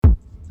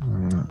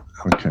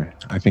Okay,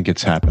 I think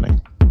it's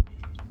happening.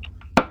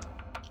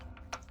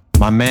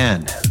 My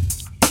man.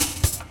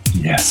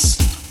 Yes.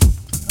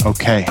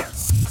 Okay.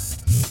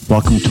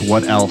 Welcome to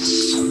What Else?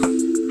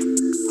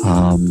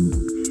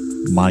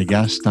 My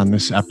guest on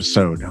this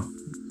episode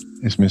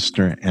is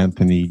Mr.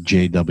 Anthony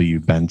J.W.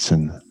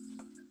 Benson.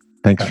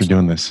 Thanks for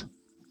doing this.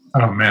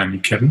 Oh, man, you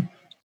kidding?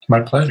 It's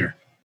my pleasure.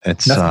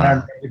 It's nothing I'd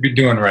rather be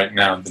doing right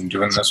now than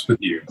doing this with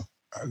you.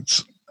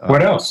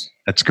 What else?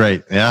 That's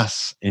great.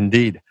 Yes,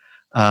 indeed.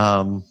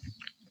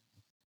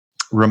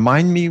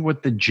 Remind me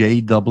what the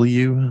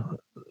JW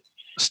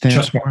stands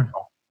Just for.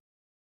 wonderful.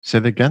 Say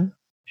that again.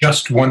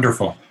 Just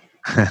wonderful.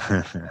 Is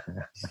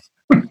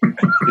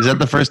that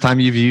the first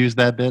time you've used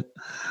that bit?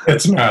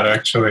 It's not,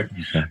 actually.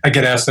 Okay. I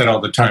get asked that all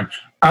the time.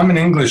 I'm an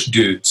English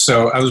dude,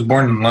 so I was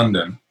born in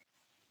London,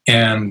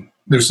 and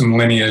there's some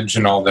lineage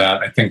and all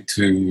that, I think,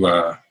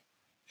 to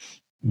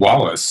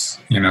Wallace.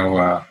 I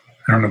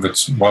don't know if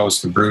it's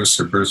Wallace the Bruce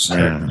or Bruce.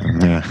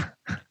 Yeah.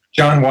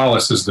 John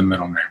Wallace is the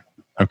middle name.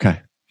 Okay.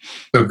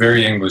 So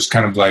very English,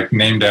 kind of like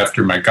named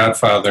after my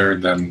godfather,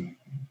 then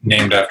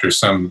named after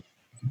some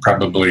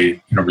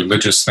probably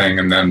religious thing,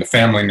 and then the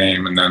family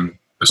name, and then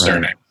the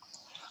surname.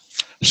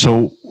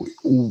 So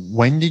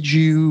when did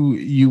you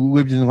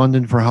lived in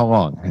London for how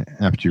long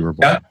after you were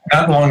born?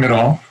 Not long at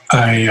all.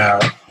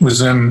 I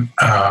was in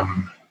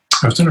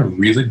a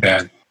really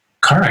bad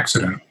car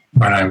accident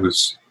when I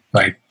was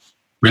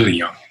really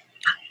young.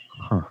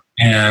 Huh.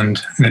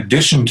 And in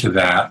addition to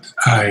that,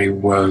 I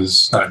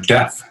was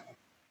deaf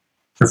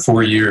for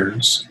 4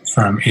 years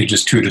from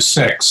ages 2 to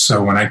 6.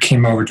 So when I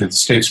came over to the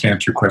States, to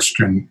answer your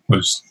question,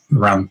 was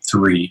around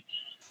 3.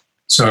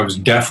 So I was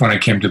deaf when I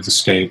came to the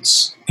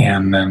States,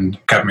 and then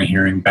got my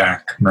hearing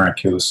back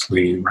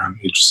miraculously around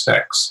age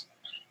 6.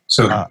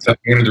 So that's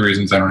one of the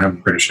reasons I don't have a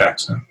British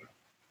accent.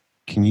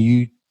 Can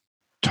you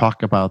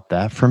talk about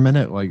that for a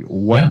minute?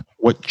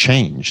 What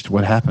changed?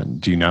 What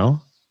happened? Do you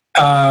know?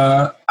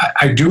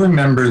 I do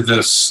remember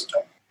this.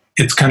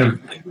 It's kind of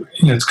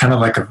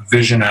like a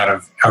vision out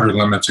of Outer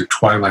Limits or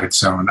Twilight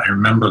Zone. I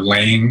remember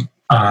laying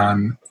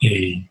on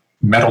a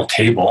metal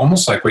table,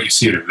 almost like what you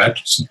see at a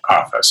vet's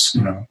office,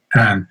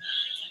 and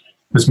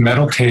this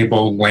metal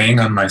table laying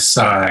on my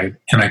side,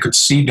 and I could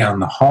see down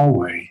the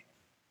hallway,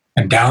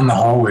 and down the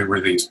hallway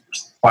were these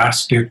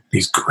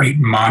great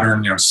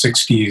modern,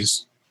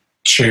 60s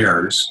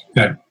chairs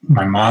that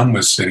my mom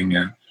was sitting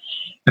in.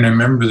 And I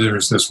remember there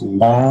was this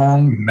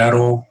long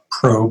metal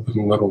probe with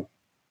a little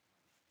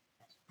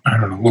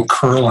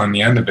curl on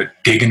the end of it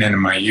digging into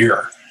my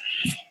ear.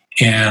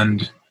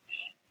 And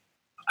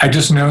I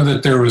just know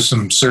that there was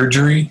some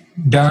surgery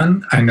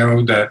done. I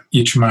know that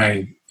each of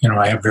my,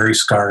 I have very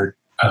scarred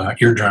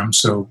eardrums,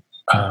 so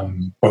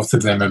both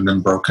of them have been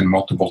broken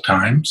multiple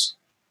times.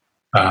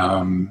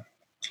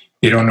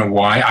 They don't know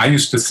why. I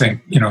used to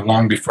think,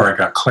 long before I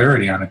got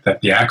clarity on it,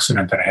 that the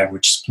accident that I had,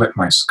 which split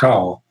my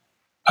skull,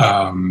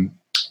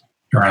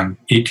 around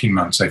 18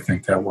 months, I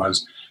think that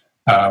was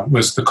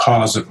the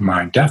cause of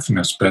my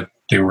deafness, but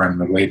they were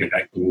unrelated,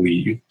 I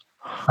believe.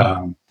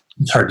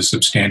 It's hard to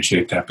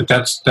substantiate that, but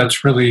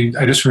that's really,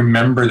 I just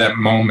remember that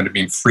moment of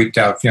being freaked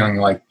out, feeling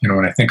like,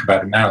 when I think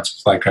about it now,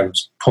 it's like I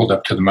was pulled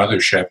up to the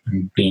mothership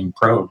and being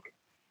probed,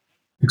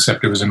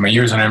 except it was in my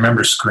ears, and I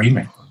remember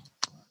screaming,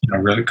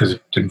 really, because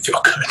it didn't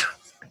feel good.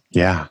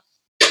 Yeah.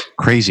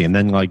 Crazy. And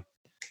then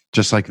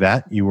just like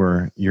that,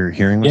 your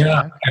hearing was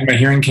back? And my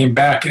hearing came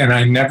back, and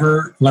I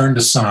never learned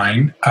to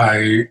sign.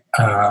 I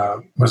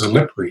was a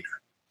lip reader.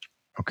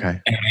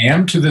 Okay. And I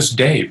am to this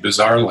day,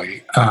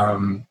 bizarrely.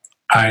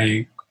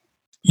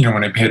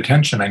 When I pay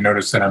attention, I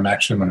notice that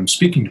when I'm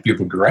speaking to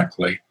people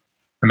directly,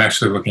 I'm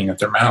actually looking at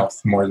their mouth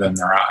more than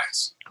their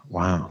eyes.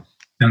 Wow.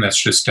 And that's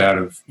just out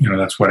of,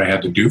 that's what I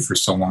had to do for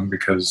so long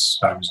because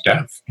I was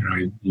deaf.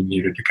 You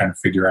needed to kind of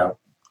figure out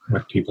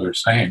what people are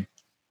saying.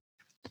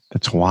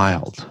 That's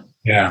wild.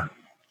 Yeah.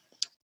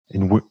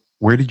 And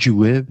where did you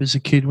live as a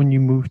kid when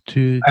you moved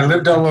to? I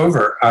lived all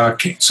over.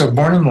 So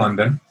born in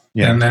London,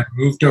 and then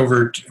moved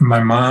over to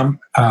my mom.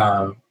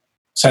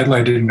 Sadly,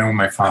 I didn't know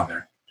my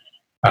father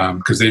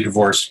because they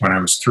divorced when I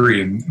was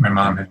 3, and my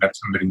mom had met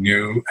somebody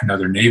new,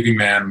 another Navy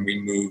man, and we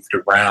moved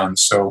around.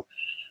 So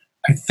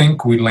I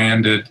think we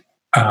landed,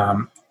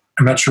 I'm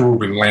not sure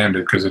where we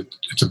landed because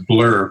it's a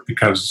blur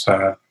because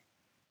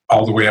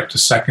all the way up to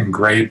 2nd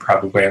grade,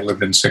 probably, I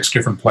lived in 6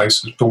 different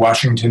places. To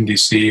Washington,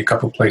 D.C., a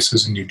couple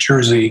places in New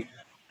Jersey,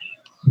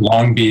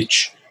 Long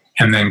Beach,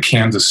 and then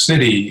Kansas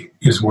City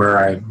is where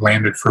I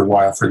landed for a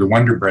while for the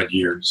Wonder Bread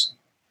years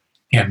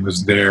and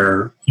was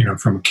there,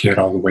 from a kid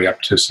all the way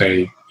up to,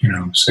 say,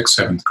 6th,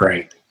 7th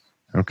grade.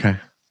 Okay.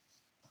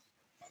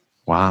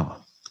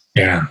 Wow.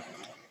 Yeah.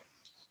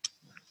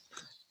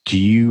 Do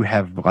you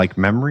have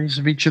memories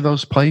of each of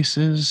those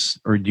places,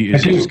 or do you?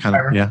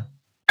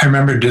 I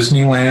remember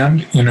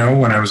Disneyland,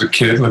 when I was a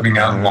kid living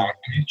out in Long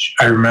Beach.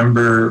 I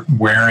remember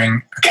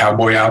wearing a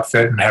cowboy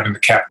outfit and having the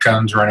cap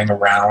guns running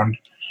around.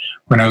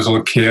 When I was a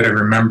little kid, I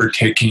remember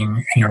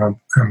taking,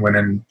 when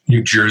in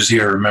New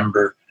Jersey, I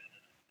remember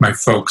my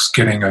folks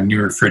getting a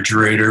new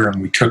refrigerator,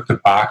 and we took the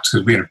box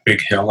because we had a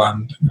big hill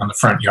on the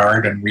front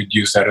yard, and we'd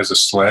use that as a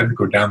sled to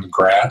go down the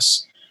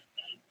grass.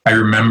 I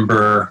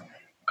remember,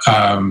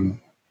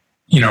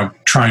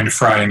 trying to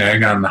fry an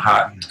egg on the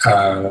hot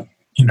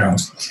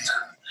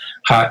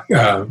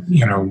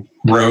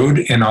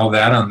road and all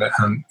that on the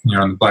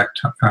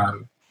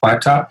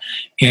blacktop.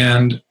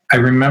 And I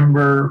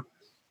remember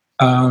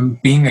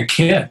being a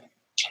kid.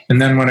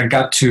 And then when I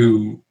got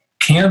to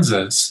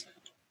Kansas,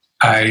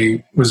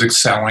 I was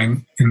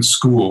excelling in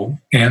school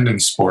and in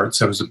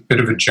sports. I was a bit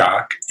of a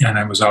jock, and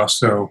I was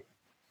also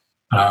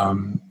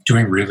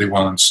doing really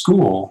well in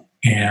school.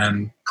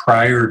 And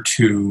prior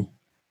to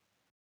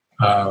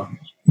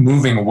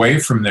moving away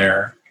from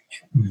there,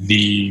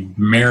 the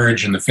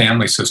marriage and the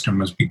family system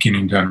was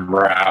beginning to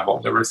unravel.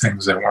 There were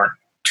things that weren't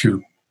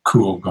too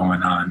cool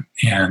going on.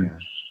 And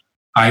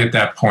I, at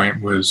that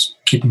point, was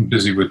keeping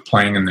busy with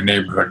playing in the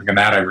neighborhood. And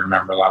that I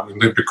remember a lot. We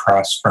lived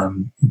across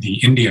from the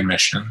Indian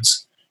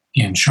missions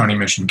in Shawnee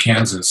Mission,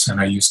 Kansas. And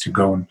I used to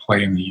go and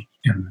play in the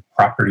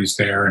properties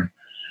there and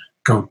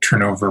go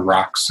turn over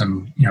rocks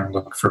and,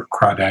 look for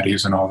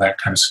crawdaddies and all that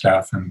kind of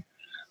stuff, and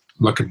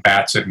look at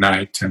bats at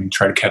night and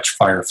try to catch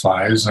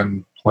fireflies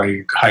and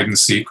play hide and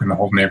seek in the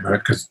whole neighborhood,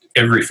 because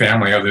every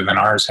family other than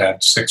ours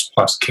had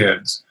 6+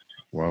 kids.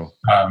 Wow.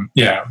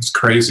 It was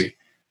crazy.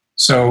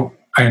 So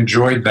I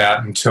enjoyed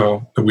that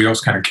until the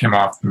wheels kind of came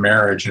off the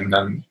marriage. And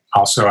then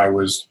also I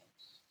was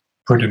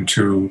put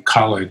into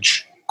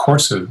college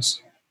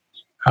courses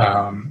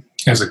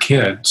as a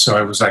kid. So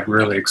I was like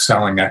really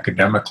excelling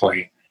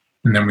academically.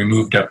 And then we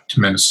moved up to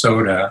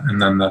Minnesota,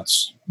 and then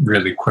that's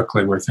really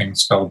quickly where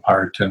things fell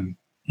apart. And,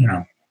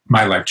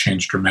 my life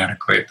changed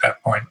dramatically at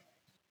that point.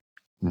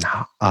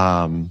 Now,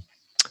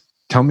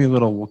 tell me a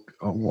little.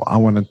 I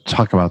want to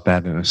talk about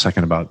that in a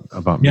second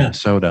about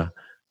Minnesota.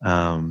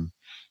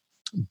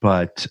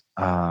 But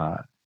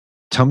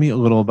tell me a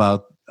little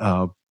about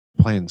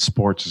playing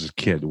sports as a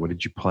kid. What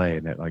did you play,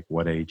 and at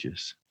what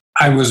ages?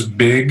 I was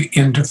big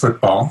into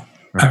football.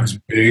 Right. I was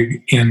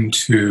big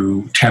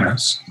into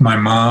tennis. My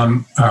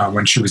mom,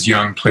 when she was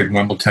young, played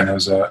Wimbledon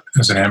as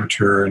an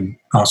amateur, and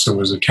also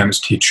was a tennis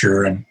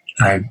teacher. And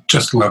I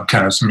just loved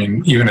tennis. I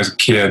mean, even as a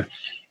kid,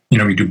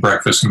 we do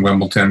breakfast in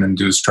Wimbledon and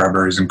do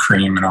strawberries and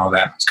cream and all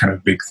that. It's kind of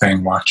a big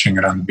thing, watching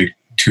it on the big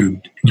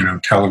tube,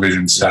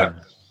 television set.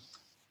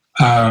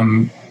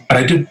 But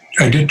I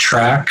did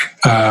track.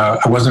 I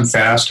wasn't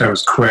fast. I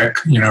was quick.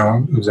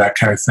 It was that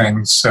kind of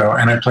thing. So,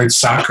 and I played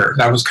soccer.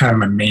 That was kind of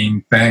my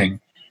main thing.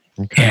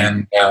 Okay.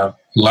 And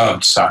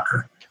loved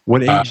soccer.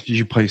 What age did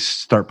you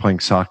start playing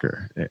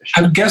soccer?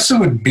 I would guess it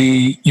would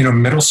be,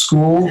 middle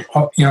school,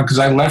 because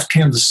I left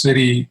Kansas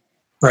City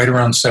right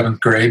around 7th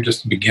grade,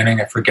 just the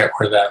beginning. I forget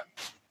where that,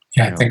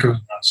 I think it was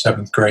around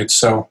 7th grade.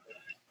 So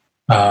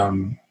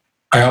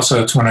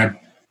that's when I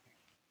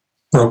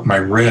broke my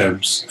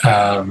ribs.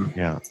 I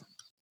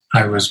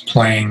was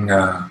playing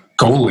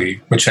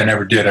goalie, which I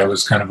never did. I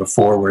was kind of a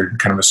forward,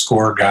 kind of a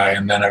score guy.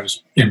 And then I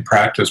was in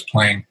practice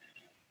playing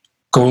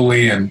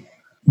goalie, and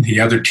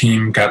the other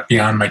team got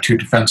beyond my 2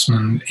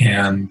 defensemen,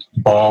 and the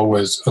ball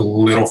was a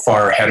little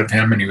far ahead of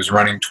him, and he was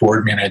running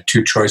toward me, and I had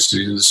 2 choices: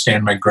 either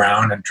stand my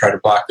ground and try to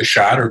block the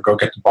shot, or go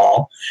get the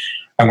ball.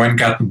 I went and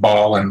got the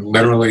ball, and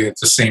literally at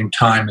the same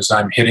time as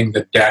I'm hitting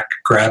the deck,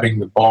 grabbing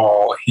the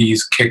ball,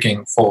 he's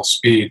kicking full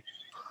speed.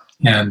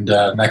 And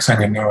next thing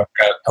I know, I've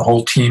got the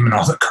whole team and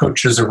all the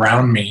coaches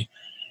around me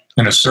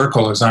in a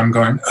circle as I'm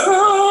going,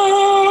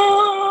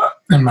 ah!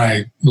 And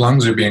my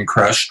lungs are being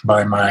crushed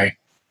by my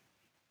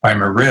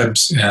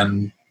ribs,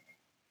 and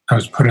I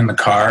was put in the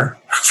car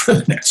for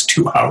the next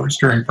 2 hours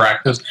during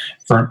practice.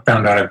 Found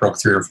out I broke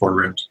 3 or 4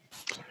 ribs.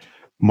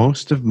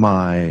 Most of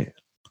my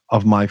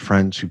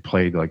friends who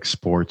played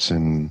sports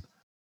in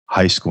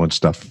high school and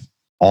stuff,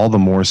 all the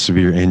more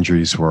severe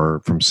injuries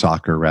were from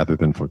soccer rather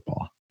than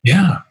football.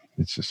 Yeah.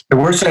 It's just the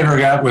worst I ever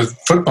got with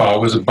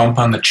football was a bump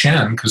on the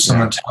chin because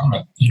someone's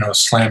helmet,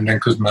 slammed in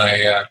because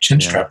my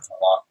chin strap fell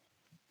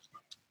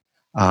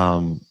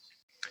off.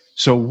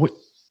 So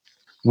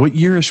what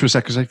years was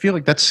that? Because I feel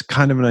like that's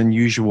kind of an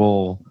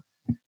unusual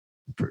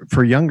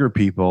for younger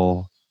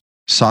people.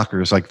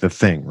 Soccer is the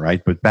thing,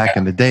 right? But back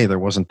in the day, there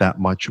wasn't that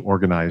much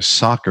organized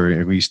soccer,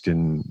 at least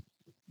in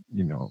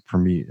for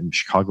me in the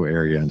Chicago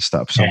area and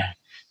stuff. So,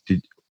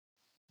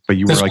 were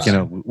you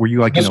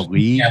in a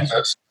league?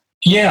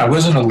 Yeah, I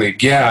was in a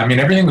league. Yeah, I mean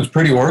everything was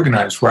pretty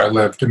organized where I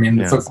lived. I mean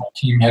the football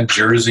team had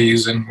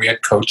jerseys and we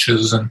had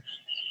coaches and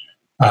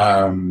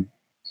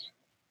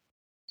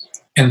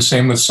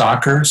same with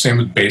soccer, same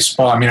with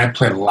baseball. I mean, I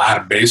played a lot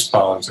of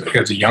baseball as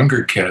a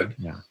younger kid.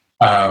 Yeah.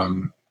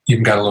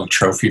 Even got a little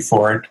trophy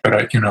for it.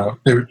 But,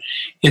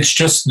 it's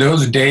just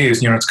those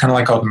days, it's kind of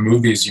like all the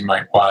movies you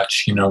might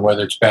watch,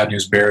 whether it's Bad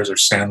News Bears or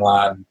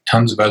Sandlot and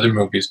tons of other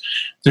movies.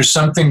 There's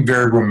something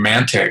very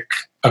romantic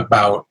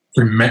about,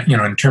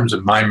 in terms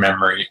of my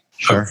memory,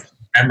 of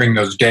remembering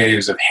those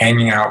days of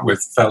hanging out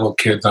with fellow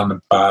kids on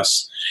the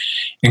bus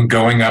and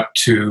going up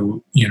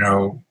to,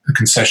 the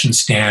concession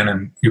stand,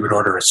 and you would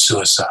order a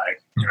suicide.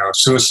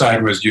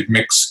 Suicide was you'd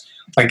mix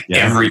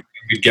everything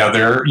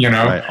together,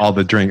 Right. All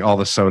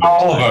the soda.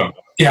 All of them.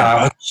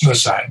 Yeah,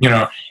 suicide,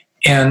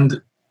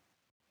 and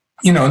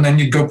and then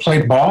you'd go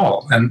play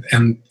ball, and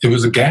it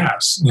was a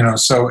gas,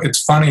 So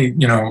it's funny,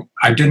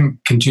 I didn't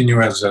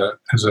continue as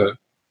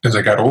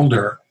I got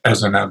older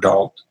as an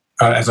adult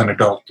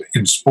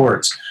in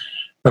sports,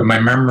 but my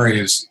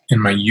memories in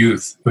my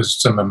youth was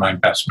some of my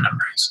best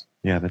memories.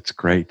 Yeah, that's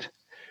great.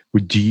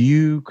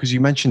 Because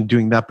you mentioned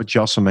doing that, but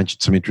you also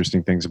mentioned some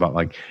interesting things about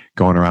like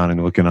going around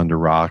and looking under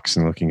rocks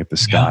and looking at the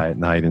sky at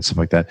night and stuff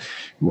like that.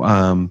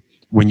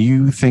 When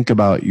you think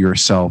about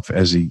yourself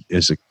as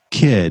a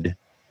kid,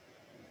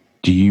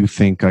 do you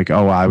think like,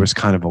 oh, I was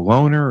kind of a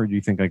loner, or do you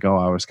think like, oh,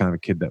 I was kind of a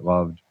kid that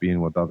loved being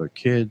with other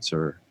kids,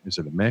 or is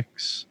it a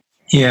mix?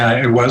 Yeah,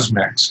 it was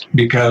mixed,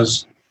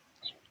 because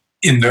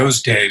in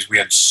those days we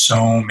had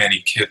so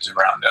many kids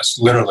around us,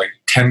 literally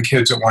 10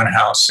 kids at one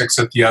house, 6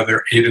 at the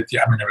other, 8 at the,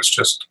 it was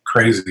just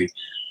crazy.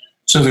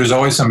 So there's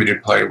always somebody to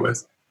play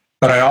with.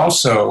 But I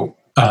also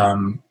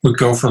would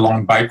go for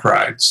long bike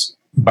rides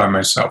by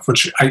myself,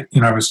 which I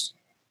was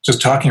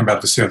just talking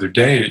about this the other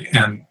day,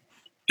 and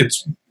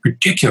it's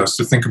ridiculous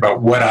to think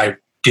about what I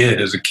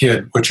did as a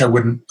kid, which I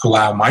wouldn't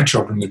allow my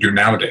children to do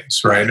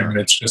nowadays, right?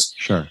 It's just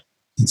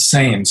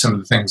insane, some of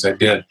the things I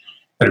did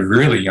at a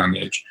really young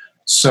age.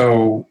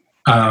 So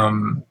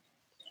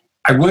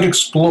I would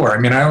explore.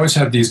 I always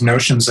had these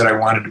notions that I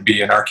wanted to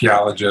be an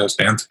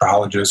archaeologist,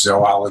 anthropologist,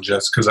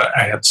 zoologist, because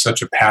I had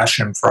such a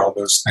passion for all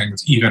those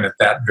things, even at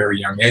that very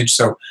young age.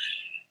 So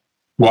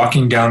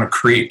walking down a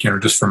creek,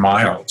 just for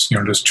miles,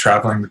 just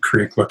traveling the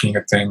creek, looking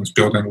at things,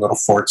 building little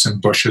forts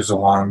and bushes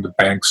along the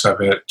banks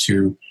of it,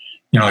 to,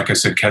 like I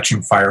said,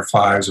 catching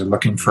fireflies or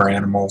looking for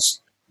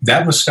animals.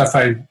 That was stuff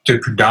I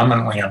did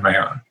predominantly on my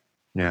own.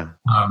 Yeah.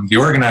 The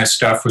organized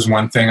stuff was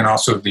one thing, and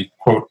also the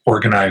quote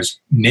organized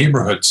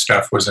neighborhood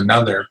stuff was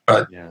another.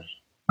 But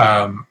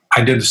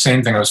I did the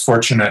same thing. I was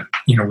fortunate,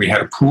 we had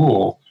a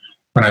pool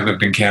when I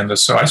lived in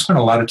Kansas, so I spent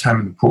a lot of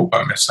time in the pool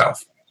by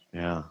myself.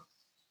 Yeah.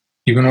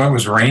 Even when it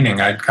was raining,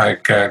 I'd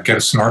get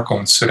a snorkel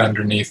and sit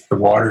underneath the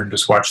water and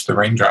just watch the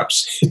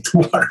raindrops hit the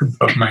water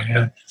above my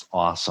head.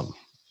 Awesome.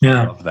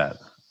 Yeah.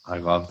 I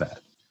love that.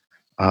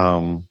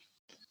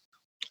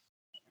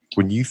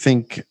 When you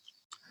think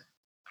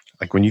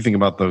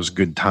about those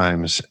good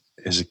times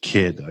as a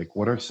kid, like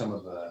what are some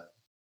of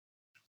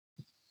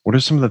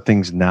the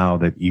things now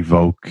that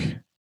evoke,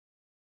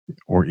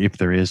 or if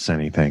there is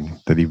anything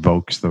that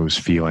evokes those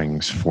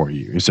feelings for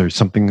you? Is there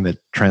something that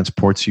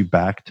transports you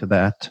back to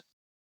that?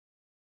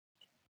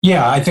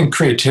 Yeah, I think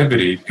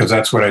creativity, because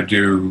that's what I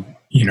do,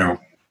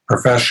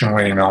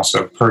 professionally and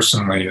also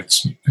personally.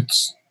 It's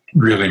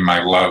really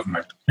my love,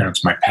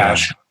 it's my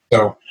passion.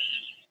 So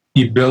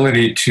the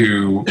ability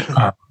to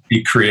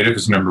be creative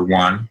is number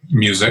one.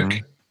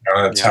 Music,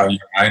 that's how you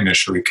and I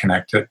initially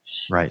connected.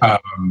 Right.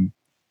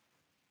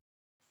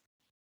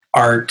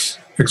 Art,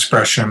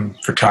 expression,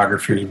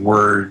 photography,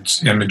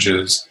 words,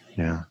 images.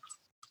 Yeah.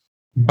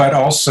 But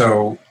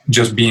also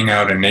just being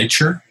out in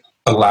nature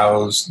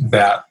allows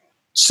that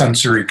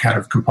sensory kind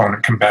of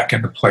component come back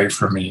into play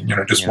for me.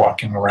 Just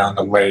walking around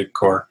the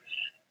lake, or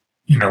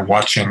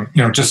watching.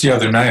 Just the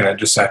other night, I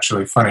just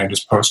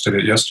posted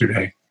it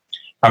yesterday.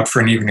 Out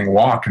for an evening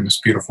walk, and this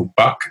beautiful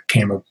buck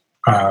came up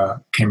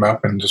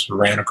and just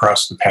ran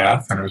across the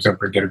path, and I was able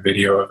to get a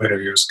video of it.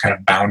 He was kind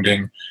of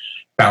bounding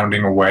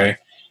away.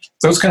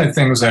 Those kind of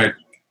things that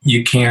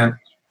you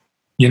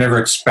never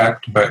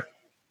expect, but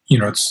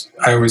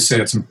I always say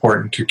it's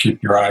important to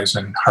keep your eyes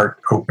and heart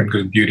open,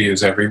 because beauty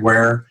is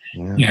everywhere,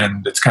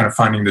 and it's kind of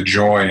finding the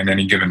joy in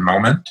any given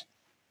moment.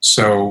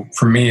 So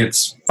for me,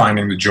 it's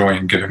finding the joy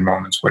in given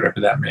moments, whatever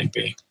that may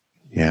be.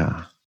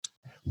 Yeah.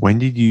 When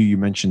did you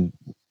mentioned,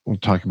 we'll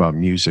talk about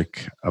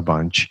music a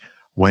bunch.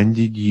 When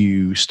did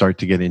you start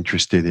to get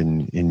interested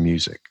in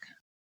music?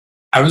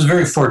 I was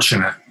very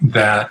fortunate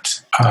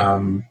that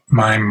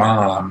my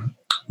mom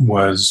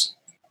was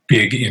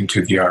big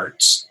into the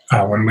arts.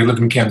 When we lived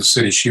in Kansas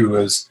City, she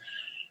was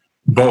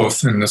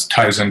both, and this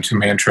ties into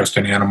my interest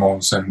in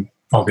animals and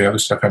all the other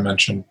stuff I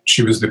mentioned.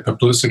 She was the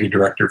publicity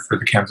director for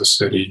the Kansas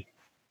City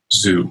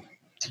Zoo.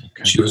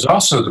 Okay. She was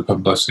also the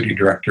publicity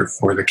director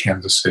for the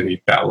Kansas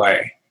City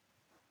Ballet.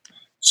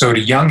 So at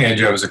a young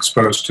age, I was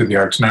exposed to the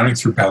arts, not only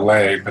through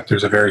ballet, but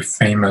there's a very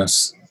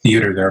famous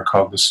theater there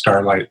called the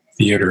Starlight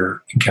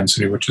Theater in Kansas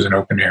City, which is an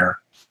open-air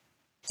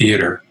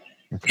theater.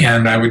 Okay.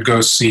 And I would go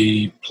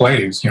see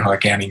plays,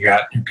 like Annie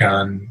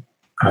Got-Your-Gun,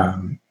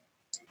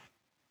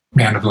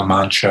 Man of La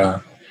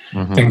Mancha,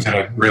 things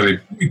that really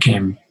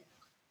became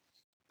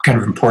kind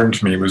of important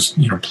to me was,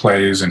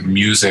 plays and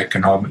music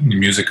and all the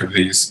music of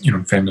these,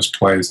 famous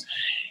plays.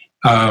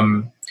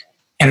 And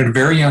at a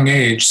very young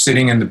age,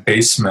 sitting in the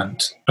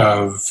basement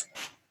of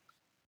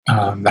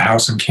the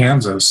house in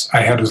Kansas,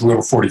 I had this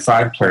little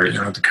 45 player,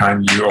 the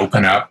kind you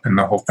open up and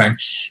the whole thing.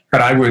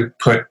 But I would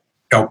put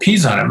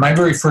LPs on it. My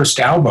very first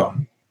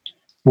album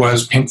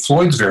was Pink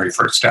Floyd's very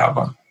first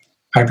album,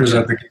 Pipers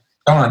at the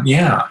Dawn.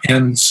 Yeah.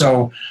 And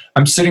so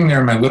I'm sitting there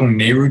in my little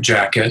Nehru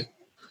jacket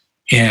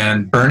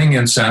and burning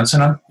incense,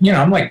 and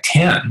I'm like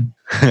 10,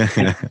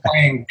 and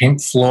playing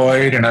Pink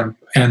Floyd, and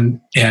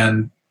and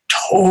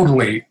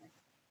totally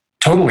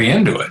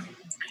into it.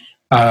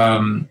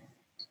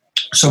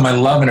 So my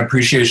love and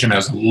appreciation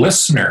as a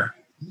listener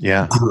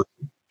grew.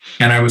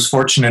 And I was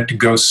fortunate to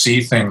go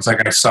see things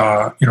like I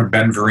saw,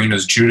 Ben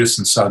Vereena's Judas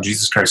and saw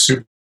Jesus Christ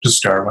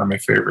Superstar, one of my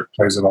favorite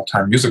plays of all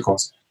time,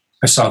 musicals.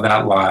 I saw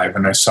that live,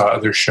 and I saw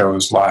other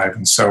shows live.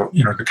 And so,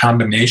 the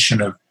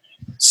combination of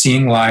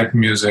seeing live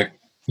music,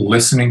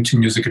 listening to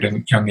music at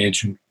a young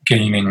age, and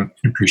gaining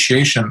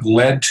appreciation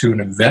led to an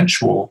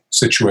eventual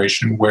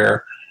situation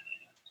where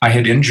I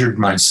had injured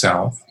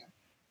myself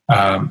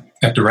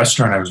at the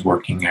restaurant I was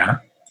working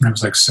at. I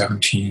was like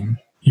 17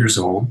 years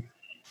old,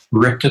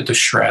 ripped at the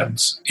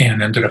shreds,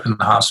 and ended up in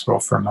the hospital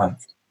for a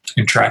month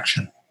in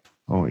traction.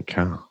 Holy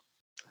cow.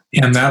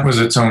 And that was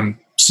its own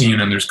scene,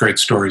 and there's great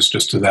stories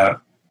just to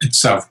that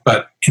itself.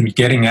 But in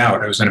getting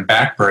out, I was in a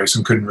back brace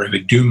and couldn't really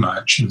do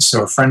much. And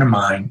so a friend of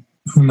mine,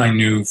 whom I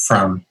knew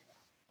from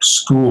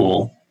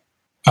school,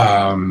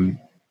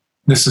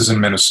 this is in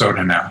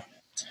Minnesota now.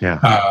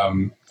 Yeah.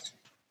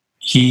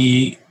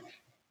 He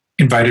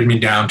invited me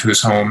down to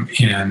his home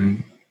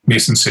in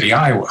Mason City,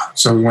 Iowa.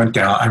 So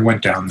I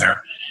went down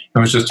there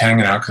and was just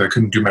hanging out because I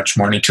couldn't do much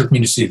more. And he took me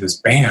to see this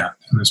band.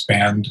 And this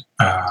band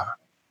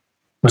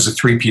was a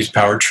 3-piece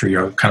power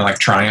trio, kind of like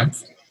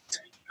Triumph,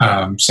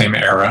 same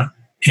era.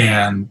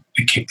 And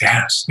they kicked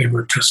ass. They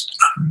were just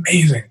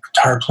amazing.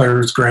 Guitar player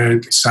was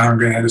great. They sounded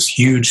good. They had this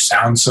huge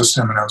sound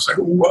system. And I was like,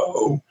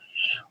 whoa.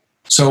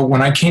 So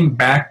when I came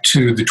back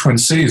to the Twin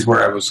Cities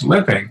where I was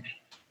living,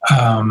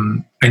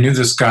 I knew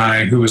this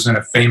guy who was in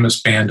a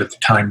famous band at the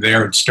time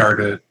there had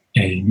started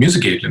a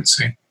music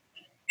agency.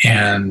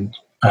 And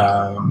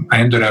I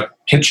ended up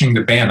pitching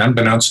the band.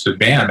 Unbeknownst to the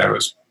band, I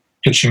was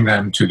pitching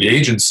them to the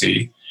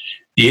agency.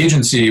 The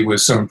agency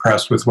was so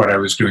impressed with what I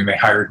was doing, they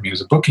hired me as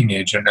a booking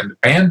agent. And the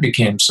band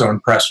became so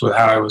impressed with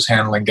how I was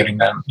handling getting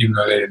them, even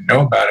though they didn't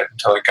know about it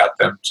until I got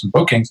them some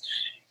bookings,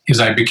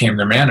 is I became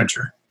their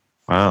manager.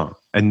 Wow.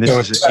 And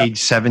this is age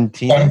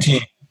 17?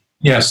 17.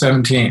 Yeah,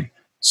 17.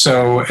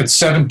 So at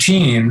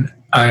 17,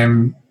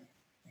 I'm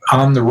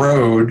on the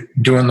road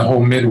doing the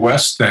whole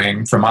Midwest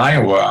thing from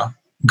Iowa,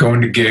 going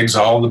to gigs,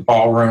 all the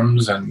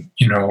ballrooms and,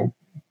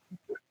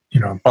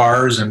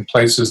 bars and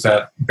places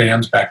that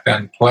bands back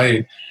then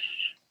played,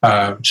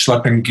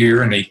 schlepping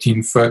gear, an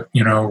 18-foot,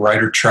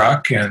 Ryder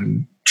truck,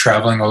 and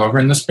traveling all over.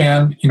 And this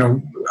band,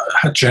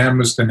 Hut Jam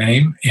was the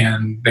name,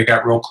 and they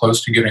got real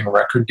close to getting a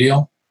record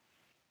deal.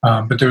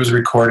 But there was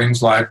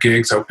recordings, live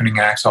gigs, opening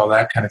acts, all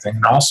that kind of thing.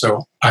 And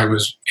also, I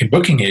was a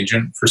booking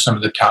agent for some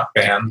of the top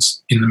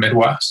bands in the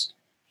Midwest.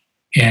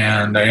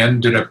 And I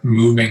ended up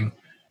moving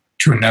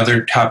to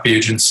another top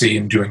agency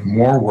and doing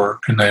more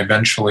work. And I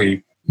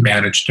eventually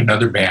managed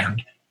another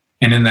band.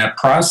 And in that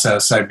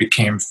process, I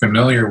became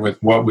familiar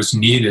with what was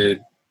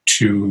needed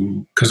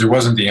because there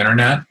wasn't the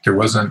internet. There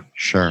wasn't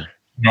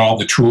all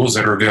the tools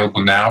that are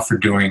available now for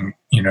doing,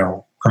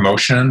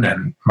 promotion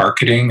and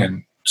marketing,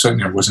 and so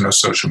there was no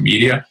social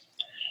media.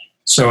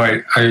 So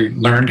I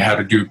learned how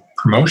to do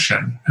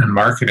promotion and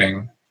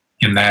marketing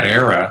in that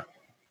era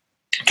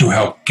to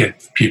help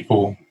get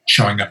people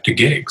showing up to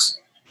gigs.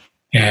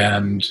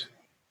 And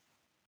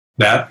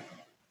that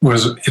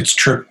was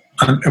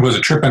it was a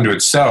trip unto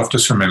itself,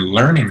 just from a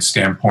learning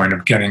standpoint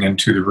of getting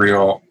into the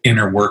real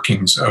inner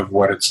workings of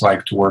what it's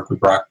like to work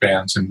with rock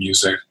bands and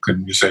music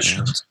and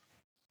musicians.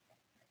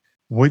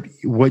 What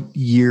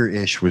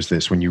year-ish was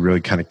this when you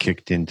really kind of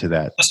kicked into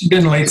that? This would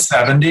have been late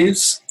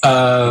 70s.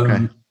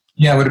 Okay.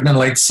 Yeah, it would have been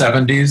late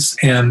 70s.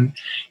 And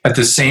at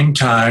the same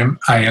time,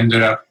 I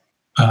ended up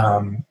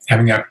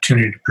having the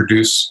opportunity to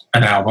produce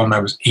an album. I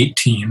was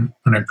 18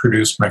 when I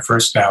produced my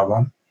first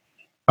album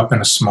up in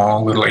a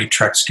small little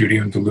 8-track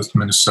studio in Duluth,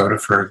 Minnesota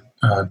for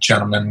a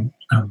gentleman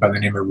by the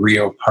name of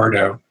Rio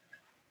Pardo,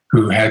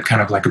 who had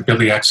kind of like a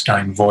Billy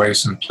Eckstine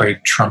voice and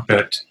played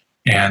trumpet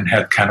and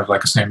had kind of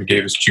like a Sammy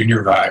Davis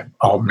Jr. vibe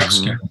all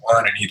mixed in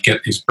one. And he'd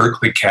get these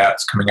Berkeley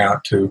cats coming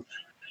out to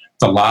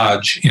the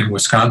lodge in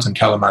Wisconsin,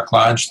 Telemark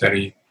Lodge, that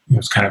he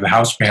was kind of the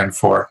house band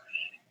for.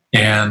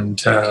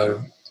 And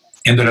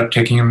ended up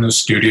taking him to the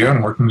studio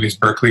and working with these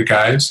Berkeley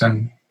guys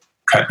and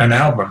cutting an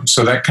album.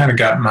 So that kind of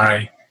got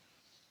my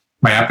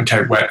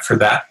appetite whet for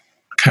that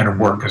kind of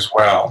work as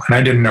well. And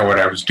I didn't know what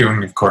I was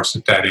doing, of course,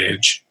 at that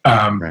age.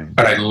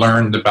 But I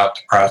learned about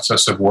the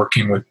process of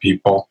working with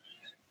people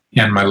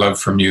and my love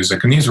for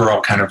music. And these were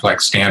all kind of like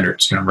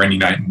standards, Rainy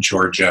Night in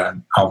Georgia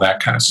and all that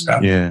kind of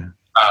stuff. Yeah.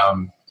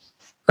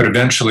 But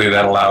eventually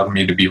that allowed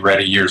me to be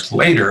ready years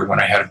later when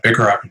I had a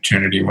bigger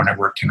opportunity when I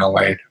worked in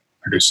LA to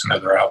produce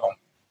another album.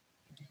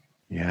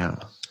 Yeah.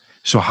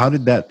 So how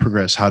did that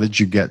progress? How did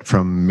you get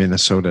from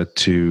Minnesota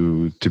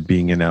to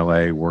being in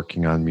LA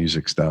working on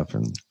music stuff?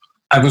 And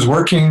I was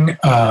working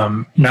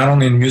not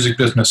only in the music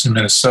business in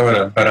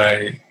Minnesota, but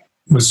I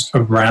was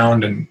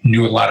around and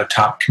knew a lot of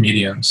top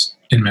comedians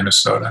in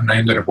Minnesota, and I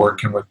ended up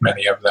working with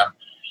many of them.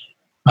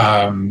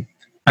 And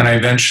I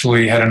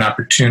eventually had an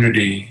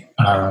opportunity,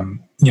 and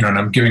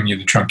I'm giving you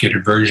the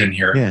truncated version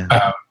here.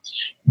 Yeah.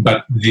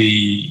 But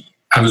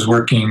I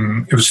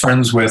was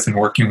friends with and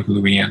working with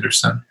Louis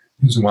Anderson,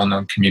 who's a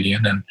well-known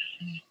comedian, and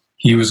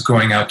he was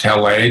going out to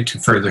LA to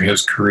further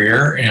his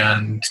career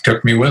and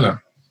took me with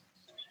him.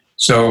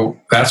 So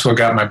that's what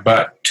got my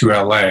butt to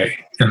LA.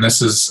 And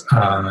this is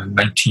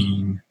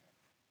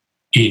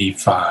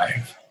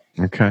 1985.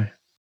 Okay.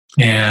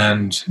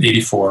 And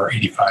 84,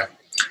 85.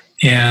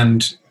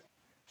 And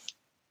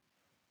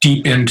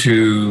deep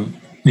into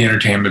the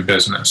entertainment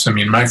business. I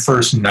mean, my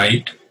first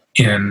night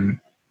in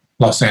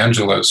Los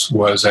Angeles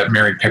was at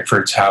Mary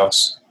Pickford's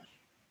house,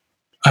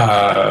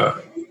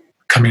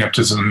 coming up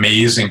to this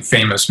amazing,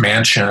 famous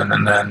mansion,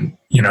 and then,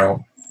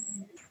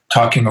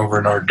 talking over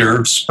an hors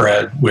d'oeuvre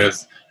spread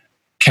with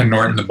Ken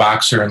Norton, the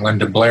boxer, and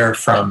Linda Blair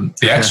from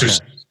The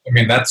Exorcist. I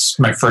mean, that's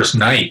my first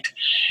night.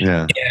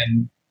 Yeah.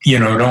 And, it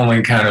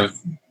only kind of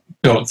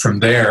built from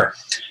there.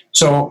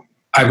 So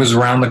I was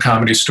around the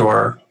Comedy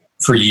Store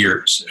for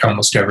years,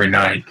 almost every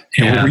night.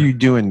 And what were you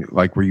doing?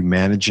 Like, were you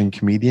managing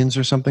comedians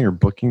or something, or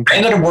booking? I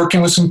ended up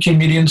working with some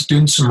comedians,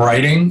 doing some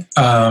writing.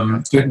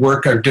 Did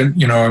work. I did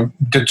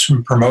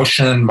some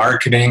promotion,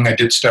 marketing. I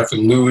did stuff with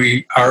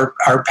Louis.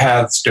 Our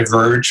paths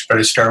diverged, but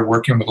I started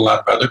working with a lot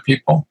of other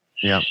people.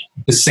 Yeah.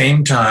 At the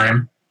same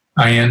time,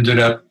 I ended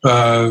up,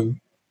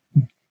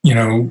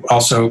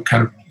 also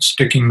kind of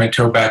sticking my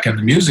toe back in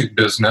the music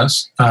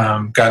business.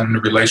 Got in a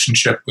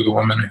relationship with a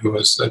woman who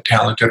was a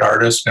talented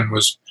artist and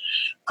was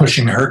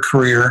pushing her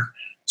career.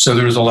 So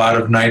there was a lot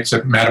of nights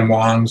at Madame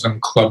Wong's and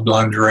Club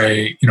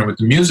Lingerie, with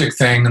the music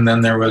thing. And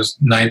then there was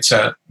nights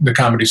at the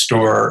Comedy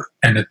Store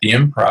and at the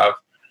Improv.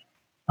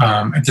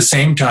 At the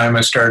same time,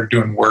 I started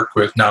doing work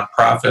with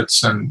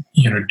nonprofits and,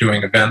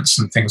 doing events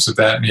and things of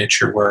that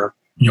nature where,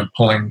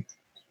 pulling,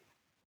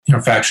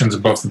 factions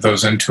of both of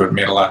those into it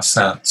made a lot of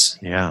sense.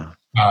 Yeah.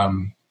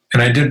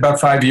 And I did about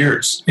 5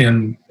 years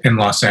in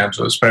Los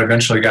Angeles, but I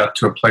eventually got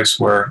to a place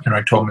where,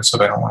 I told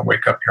myself I don't want to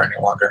wake up here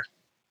any longer.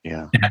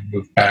 Yeah. And I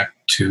moved back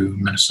to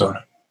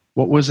Minnesota.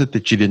 What was it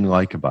that you didn't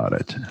like about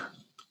it?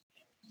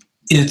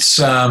 It's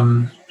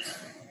an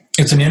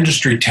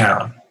industry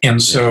town.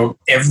 And so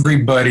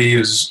everybody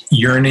is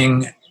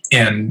yearning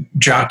and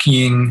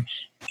jockeying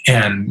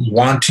and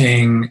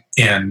wanting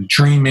and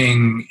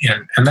dreaming.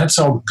 And that's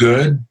all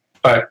good,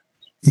 but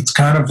it's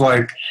kind of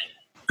like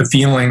the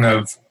feeling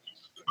of,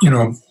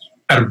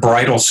 at a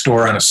bridal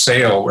store on a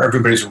sale where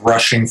everybody's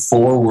rushing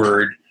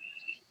forward,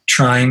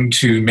 trying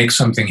to make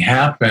something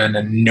happen,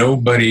 and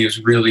nobody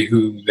is really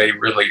who they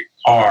really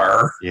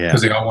are,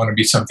 because they all want to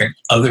be something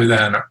other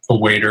than a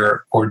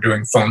waiter or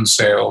doing phone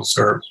sales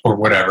or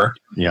whatever.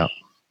 Yeah.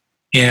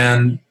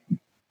 And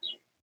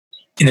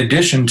in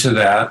addition to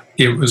that,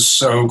 it was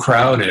so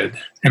crowded.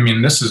 I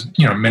mean, this is,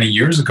 many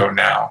years ago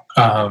now.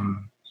 I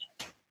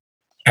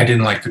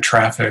didn't like the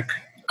traffic.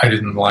 I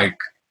didn't like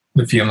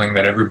the feeling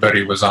that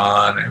everybody was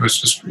on. It was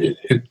just,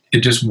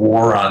 it just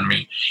wore on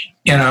me.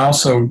 And I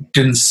also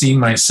didn't see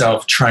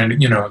myself trying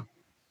to,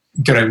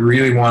 did I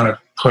really want to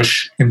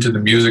push into the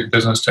music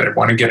business? Did I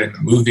want to get in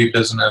the movie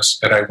business?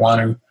 Did I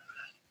want to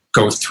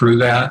go through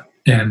that?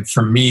 And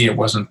for me, it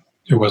wasn't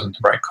the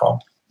right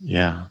call.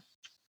 Yeah.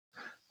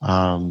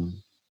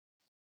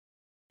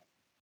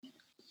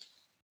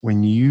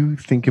 When you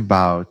think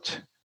about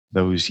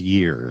those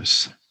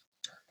years,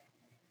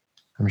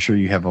 I'm sure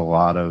you have a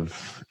lot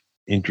of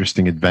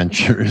interesting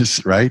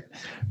adventures, right?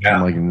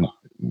 Yeah. Like in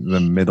the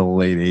middle,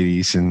 late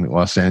 80s in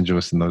Los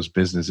Angeles and those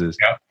businesses.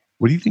 Yeah.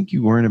 What do you think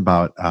you learn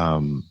about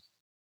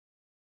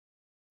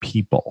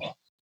people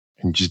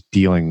and just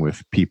dealing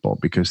with people?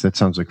 Because that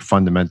sounds like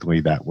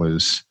fundamentally that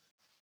was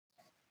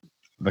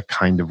the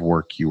kind of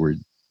work you were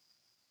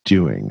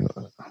doing.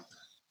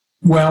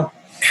 Well,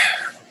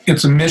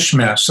 it's a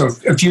mishmash. So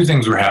a few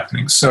things were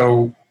happening.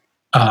 So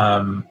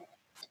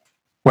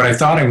what I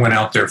thought I went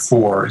out there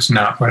for is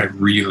not what I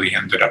really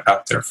ended up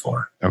out there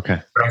for.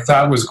 Okay. What I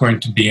thought was going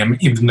to be, and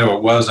even though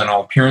it was on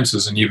all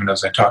appearances, and even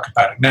as I talk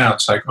about it now,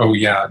 it's like, oh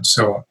yeah. And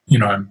so,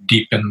 I'm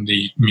deep in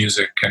the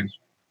music and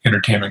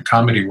entertainment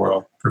comedy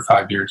world for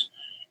 5 years.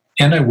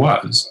 And I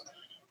was.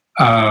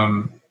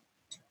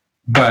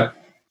 But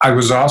I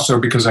was also,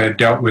 because I had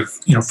dealt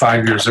with,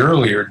 5 years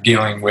earlier,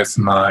 dealing with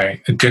my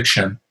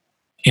addiction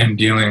and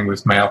dealing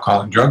with my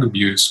alcohol and drug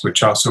abuse,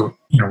 which also,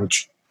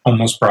 which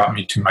almost brought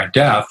me to my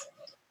death.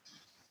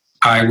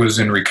 I was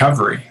in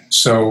recovery.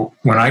 So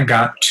when I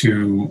got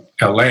to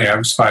LA, I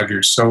was 5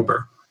 years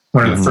sober.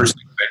 One of the first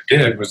things I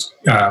did was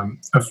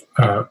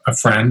a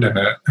friend and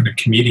a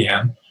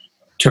comedian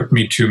took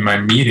me to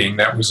my meeting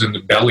that was in the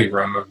belly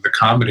room of the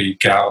comedy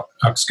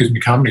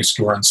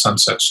store on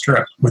Sunset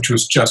Strip, which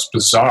was just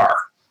bizarre.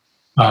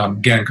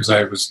 Again, because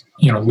I was,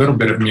 a little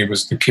bit of me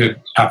was the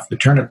kid off the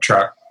turnip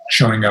truck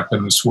showing up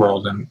in this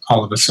world, and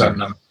all of a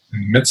sudden I'm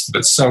in the midst of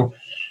it. So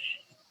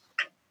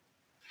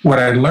what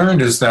I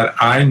learned is that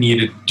I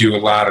needed to do a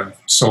lot of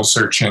soul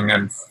searching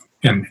and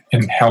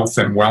health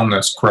and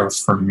wellness growth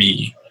for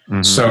me.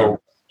 Mm-hmm. So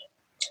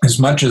as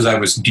much as I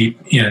was deep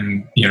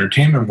in the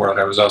entertainment world,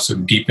 I was also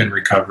deep in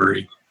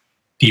recovery,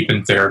 deep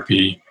in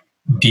therapy,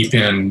 deep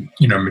in,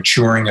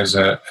 maturing as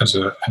a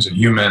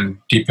human,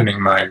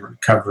 deepening my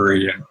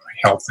recovery and my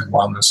health and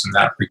wellness in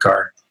that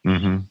regard.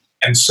 Mm-hmm.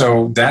 And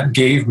so that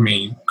gave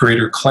me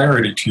greater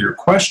clarity to your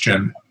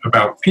question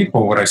about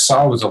people. What I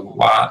saw was a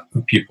lot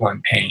of people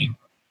in pain.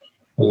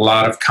 A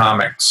lot of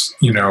comics,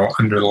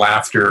 under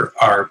laughter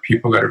are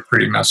people that are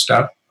pretty messed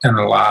up and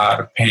a lot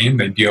of pain.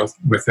 They deal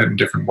with it in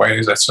different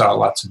ways. I saw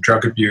lots of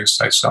drug abuse.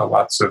 I saw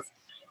lots of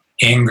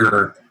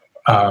anger.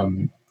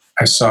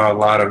 I saw a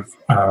lot of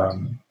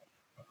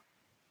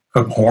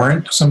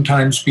abhorrent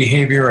sometimes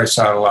behavior. I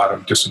saw a lot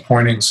of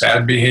disappointing,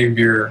 sad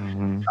behavior,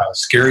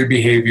 scary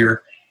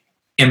behavior.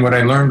 And what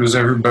I learned was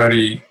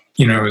everybody,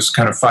 is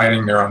kind of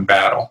fighting their own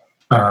battle,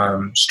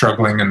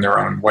 struggling in their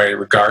own way,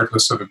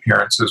 regardless of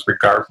appearances,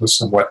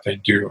 regardless of what they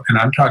do. And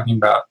I'm talking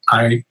about,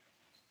 I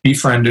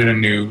befriended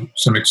and knew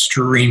some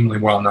extremely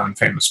well-known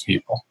famous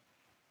people.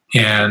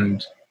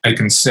 And I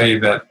can say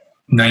that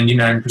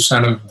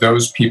 99% of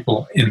those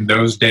people in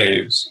those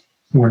days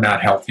were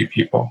not healthy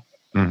people.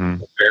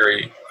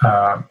 Very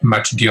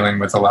much dealing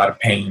with a lot of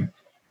pain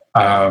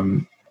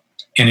and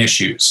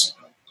issues.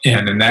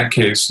 And in that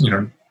case,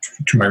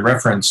 to my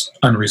reference,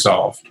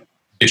 unresolved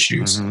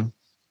issues.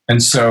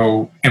 And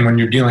so, and when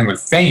you're dealing with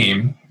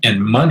fame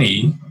and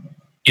money,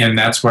 and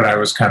that's what I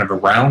was kind of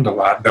around a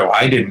lot, though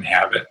I didn't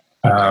have it,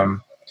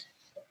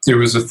 there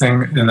was a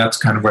thing, and that's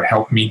kind of what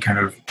helped me kind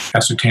of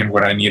ascertain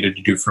what I needed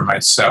to do for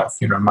myself.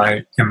 Am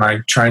I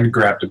trying to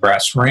grab the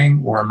brass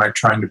ring, or am I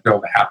trying to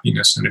build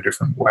happiness in a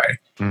different way?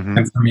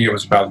 And for me, it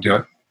was about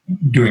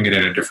doing it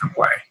in a different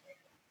way.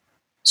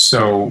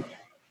 So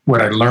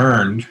what I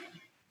learned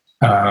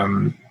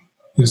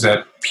is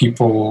that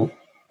people,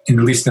 at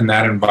least in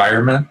that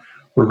environment,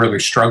 were really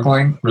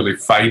struggling, really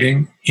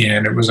fighting,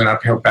 and it was an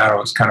uphill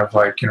battle. It's kind of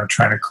like,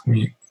 trying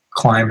to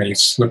climb a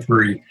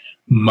slippery,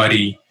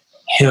 muddy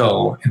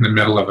hill in the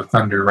middle of a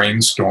thunder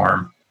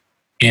rainstorm.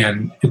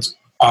 And it's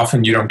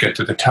often you don't get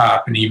to the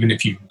top. And even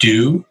if you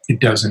do, it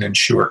doesn't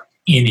ensure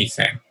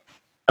anything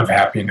of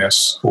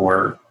happiness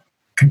or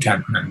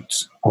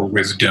contentment or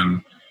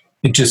wisdom.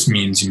 It just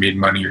means you made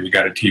money, or you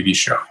got a TV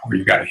show, or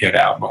you got a hit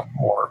album,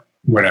 or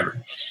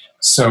whatever.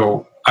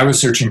 So I was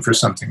searching for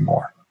something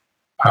more.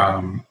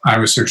 I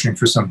was searching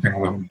for something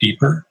a little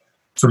deeper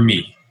for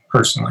me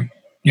personally.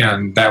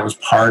 And that was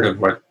part of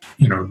what,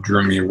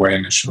 drew me away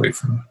initially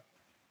from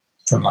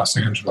Los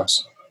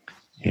Angeles.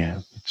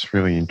 Yeah, it's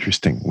really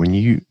interesting. When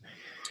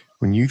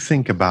you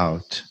think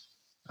about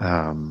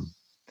that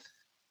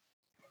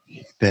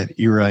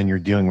era, and you're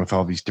dealing with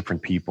all these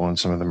different people, and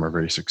some of them are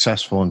very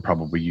successful, and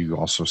probably you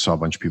also saw a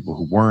bunch of people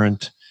who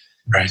weren't.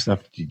 Right.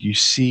 Stuff. Did you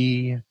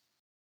see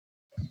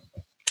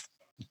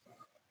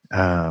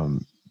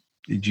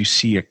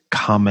a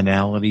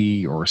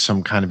commonality or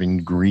some kind of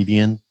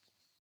ingredient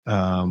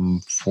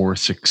for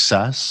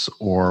success,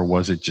 or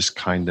was it just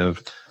kind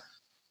of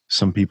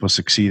some people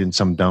succeed and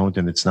some don't,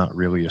 and it's not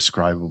really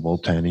ascribable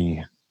to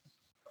any?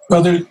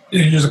 Well,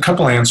 there's a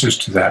couple answers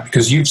to that,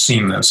 because you've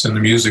seen this in the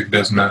music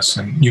business,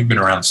 and you've been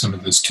around some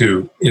of this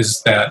too,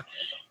 is that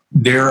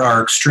there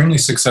are extremely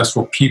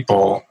successful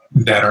people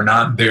that are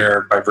not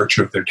there by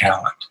virtue of their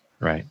talent.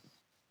 Right.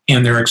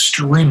 And there are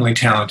extremely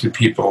talented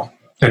people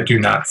that do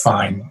not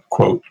find,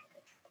 quote,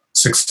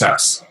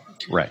 success.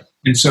 Right.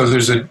 And so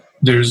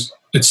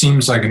it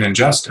seems like an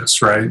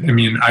injustice, right? I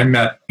mean, I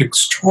met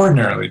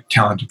extraordinarily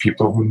talented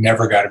people who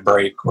never got a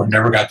break, or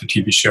never got the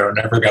TV show,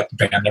 never got the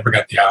band, never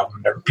got the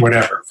album,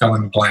 whatever, fill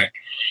in the blank.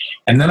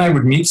 And then I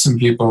would meet some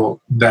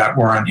people that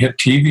were on hit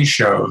TV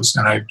shows,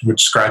 and I would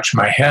scratch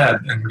my head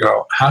and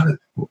go, how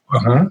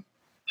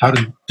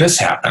did this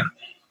happen?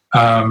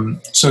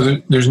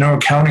 So there's no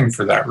accounting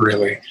for that,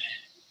 really.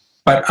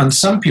 But on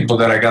some people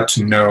that I got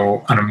to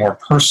know on a more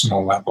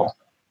personal level,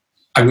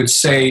 I would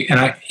say, and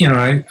I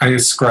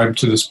ascribe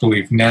to this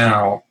belief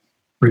now,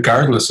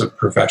 regardless of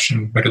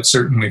profession, but it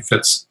certainly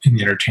fits in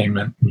the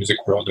entertainment music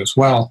world as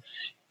well,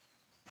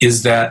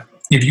 is that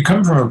if you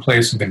come from a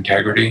place of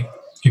integrity,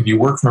 if you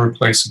work from a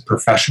place of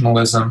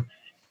professionalism,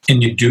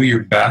 and you do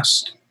your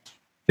best,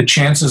 the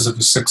chances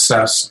of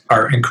success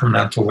are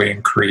incrementally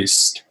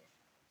increased,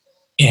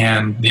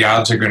 and the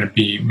odds are going to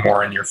be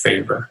more in your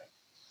favor.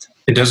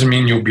 It doesn't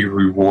mean you'll be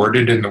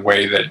rewarded in the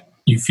way that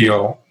you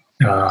feel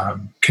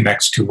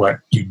connects to what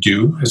you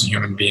do as a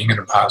human being in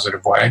a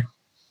positive way.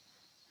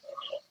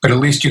 But at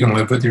least you can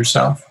live with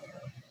yourself,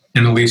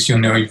 and at least you'll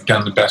know you've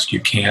done the best you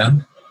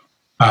can.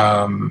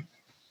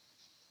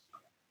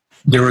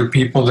 There were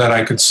people that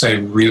I could say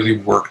really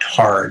worked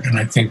hard, and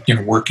I think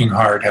working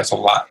hard has a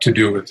lot to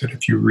do with it.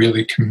 If you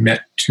really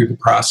commit to the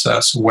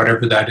process,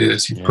 whatever that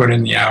is, you put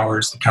in the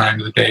hours, the time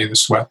of the day, the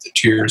sweat, the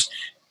tears,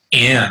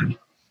 and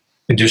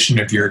in addition,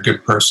 if you're a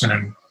good person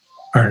and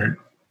are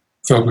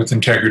filled with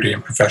integrity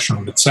and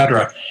professionalism,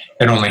 etc.,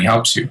 it only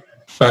helps you.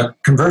 But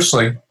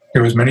conversely,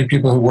 there was many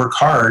people who work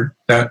hard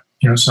that,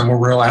 some were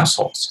real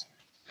assholes,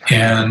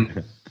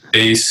 and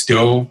they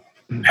still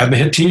had the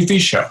hit TV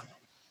show.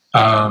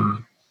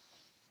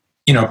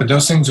 But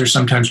those things are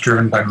sometimes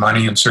driven by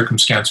money and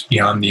circumstance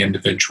beyond the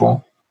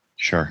individual.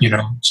 Sure.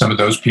 Some of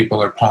those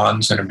people are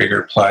pawns in a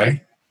bigger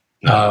play.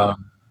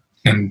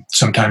 And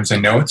sometimes they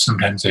know it,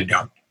 sometimes they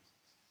don't.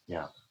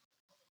 Yeah.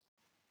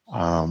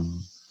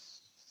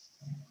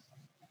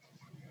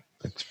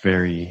 It's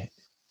very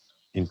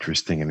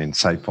interesting and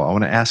insightful. I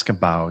want to ask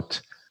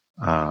about,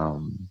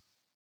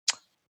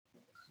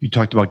 you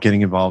talked about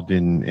getting involved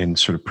in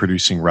sort of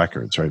producing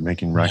records, right?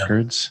 Making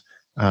records.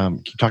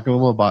 Can you talk a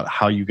little about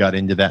how you got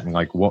into that and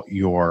like what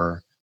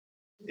your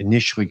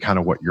initially kind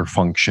of what your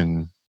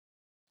function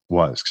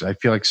was? Because I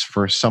feel like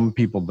for some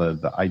people,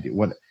 the idea,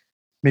 what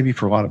maybe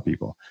for a lot of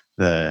people,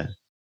 the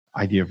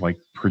idea of like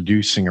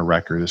producing a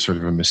record is sort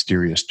of a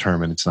mysterious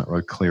term and it's not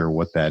really clear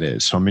what that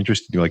is. So I'm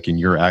interested like in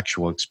your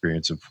actual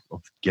experience of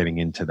getting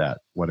into that,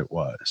 what it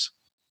was.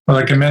 Well,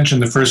 like I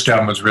mentioned, the first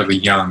album was really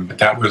young, but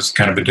that was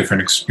kind of a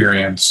different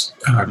experience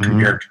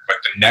compared to what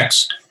the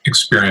next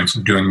experience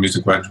of doing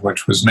music was,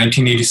 which was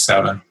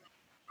 1987.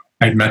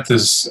 I'd met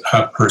this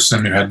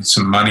person who had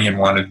some money and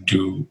wanted to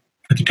do,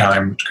 at the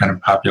time, kind of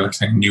popular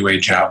thing, New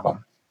Age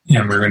album.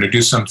 And we were going to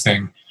do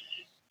something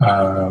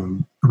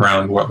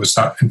around what was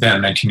then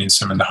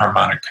 1987, the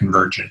harmonic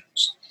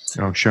convergence.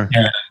 Oh, sure.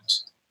 And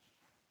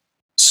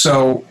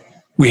so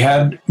we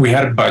had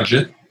a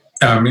budget.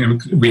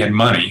 We had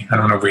money. I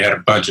don't know if we had a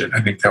budget. I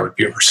think that would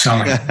be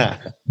overselling.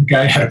 The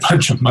guy had a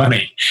bunch of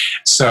money.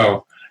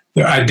 So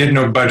I did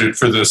no budget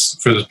for this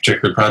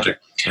particular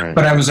project. Right.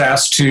 But I was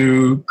asked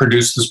to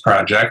produce this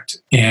project,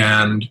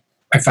 and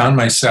I found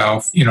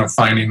myself,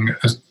 finding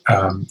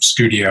a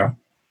studio,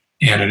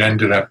 and it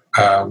ended up,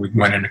 we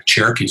went into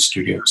Cherokee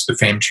Studios, the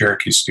famed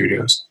Cherokee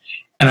Studios.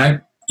 And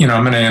I'm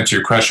going to answer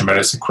your question, but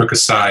as a quick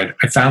aside,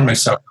 I found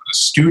myself in the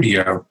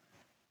studio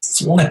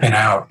flipping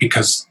out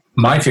because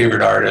my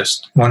favorite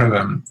artist, one of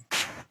them,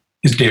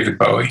 is David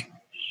Bowie.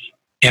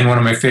 And one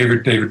of my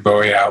favorite David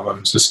Bowie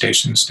albums is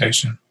Station to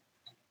Station.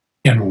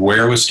 And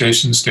where was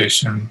Station to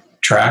Station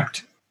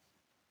tracked?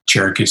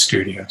 Cherokee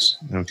Studios.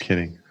 No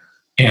kidding.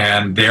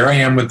 And there I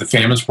am with the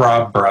famous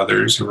Robb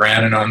brothers who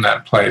ran and owned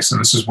that place.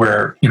 And this is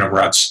where,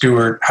 Rod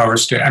Stewart, Howard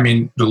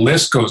Stern, the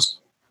list goes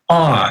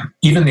on.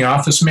 Even the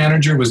office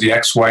manager was the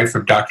ex-wife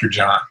of Dr.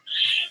 John.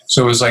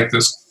 So it was like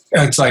this,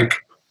 it's like,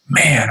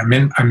 man,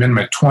 I'm in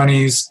my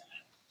 20s.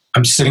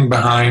 I'm sitting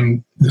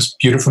behind this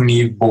beautiful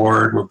Neve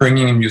board. We're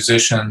bringing in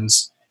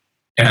musicians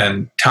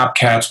and top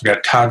cats. We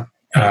got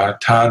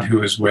Todd,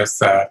 who is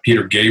with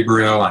Peter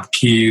Gabriel on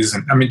keys,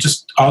 and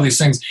just all these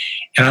things.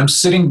 And I'm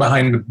sitting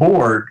behind the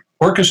board,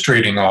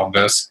 orchestrating all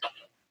this.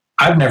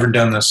 I've never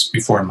done this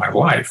before in my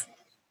life,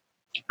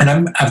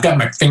 and I've got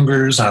my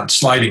fingers on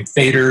sliding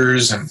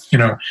faders,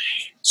 and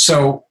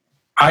so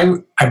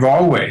I've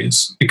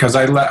always, because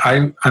I'm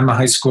a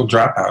high school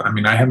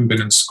dropout. I haven't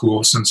been in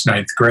school since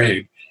 9th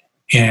grade.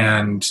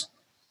 And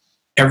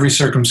every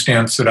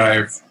circumstance that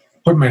I've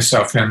put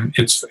myself in,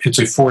 it's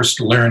a forced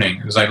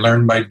learning, as I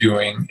learn by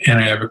doing, and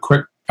I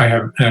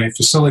have a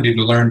facility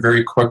to learn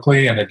very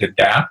quickly and to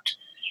adapt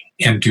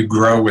and to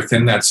grow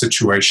within that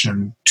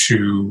situation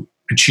to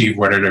achieve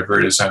whatever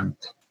it is I'm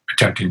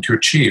attempting to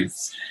achieve.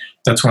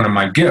 That's one of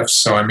my gifts,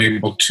 so I'm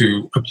able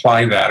to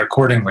apply that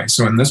accordingly.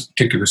 So in this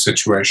particular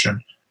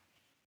situation,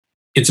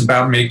 it's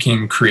about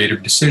making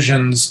creative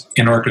decisions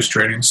and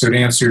orchestrating. So to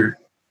answer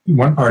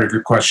one part of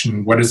your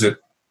question, what is it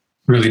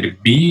really to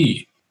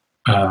be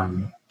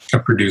a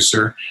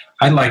producer?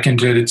 I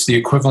likened it, it's the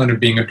equivalent of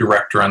being a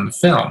director on the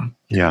film.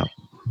 Yeah.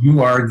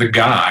 You are the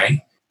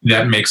guy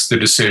that makes the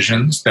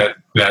decisions, that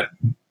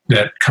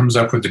comes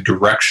up with the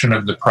direction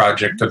of the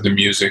project, of the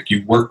music.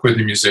 You work with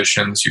the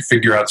musicians, you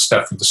figure out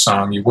stuff with the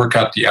song, you work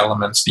out the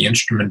elements, the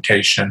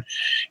instrumentation.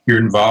 You're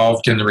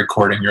involved in the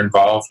recording, you're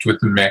involved with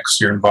the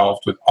mix, you're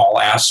involved with all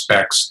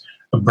aspects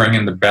of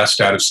bringing the best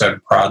out of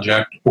said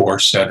project or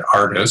said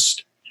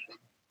artist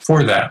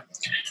for that.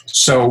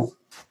 So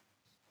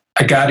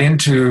I got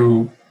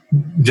into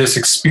this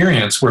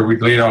experience where we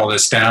laid all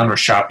this down. We're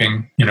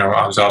shopping,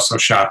 I was also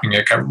shopping.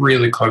 It got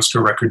really close to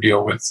a record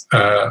deal with,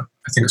 I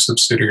think, a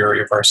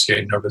subsidiary of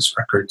RCA, Novus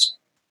Records.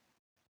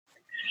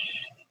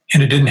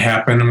 And it didn't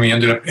happen, and we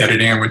ended up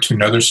editing. I went to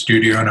another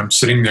studio, and I'm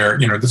sitting there,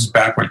 this is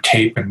back when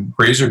tape and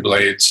razor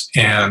blades,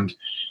 and,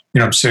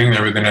 I'm sitting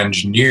there with an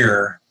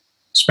engineer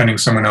spending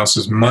someone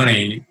else's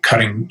money,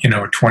 cutting, a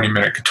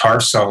 20-minute guitar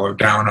solo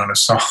down on a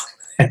song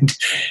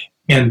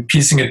and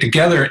piecing it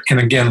together. And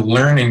again,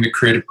 learning the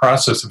creative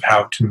process of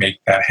how to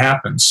make that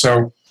happen.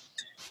 So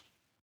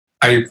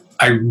I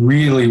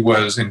really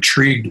was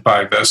intrigued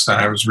by this, and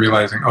I was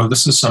realizing,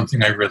 this is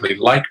something I really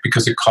like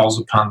because it calls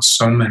upon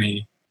so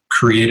many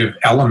creative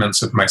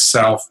elements of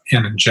myself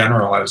and in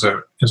general as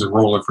a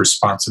role of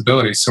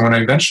responsibility. So when I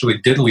eventually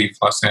did leave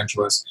Los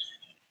Angeles,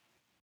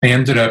 I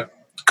ended up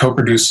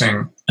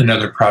co-producing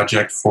another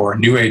project for a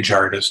new age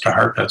artist, a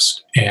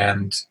harpist,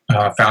 and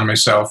found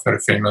myself at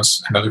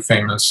another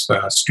famous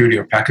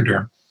studio,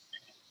 Pachyderm,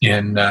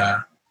 in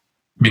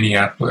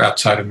Minneapolis,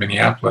 outside of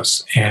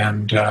Minneapolis,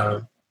 and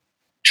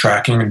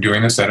tracking and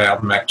doing this. That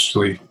album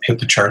actually hit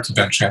the charts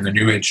eventually on the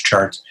new age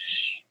charts.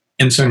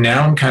 And so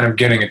now I'm kind of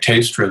getting a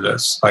taste for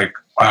this, like,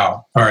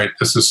 wow, all right,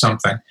 this is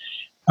something.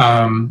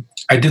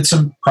 I did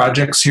some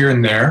projects here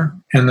and there,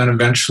 and then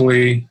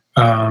eventually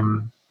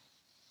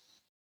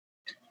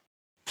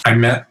I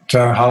met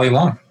Holly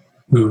Long,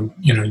 who,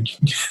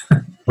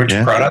 which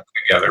brought us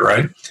together,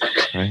 right?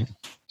 Right.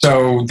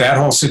 So that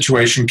whole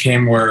situation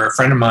came where a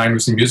friend of mine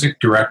was the music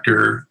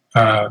director,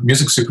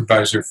 music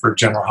supervisor for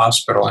General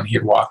Hospital, and he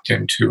had walked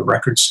into a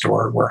record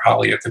store where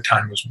Holly at the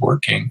time was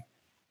working,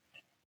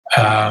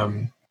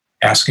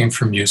 asking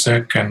for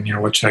music and,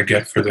 what should I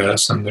get for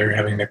this? And they're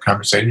having their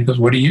conversation. He goes,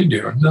 what do you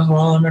do? And he goes,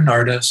 well, I'm an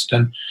artist,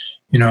 and,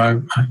 I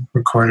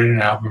recorded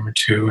an album or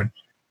two. And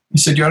he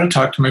said, you ought to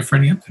talk to my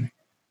friend Anthony.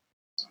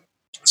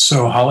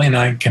 So Holly and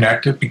I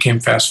connected, became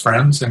fast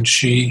friends, and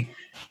she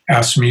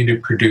asked me to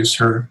produce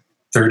her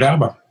third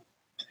album.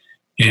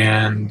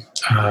 And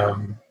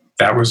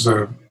that was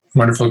a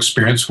wonderful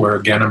experience where,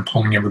 again, I'm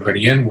pulling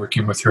everybody in,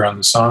 working with her on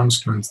the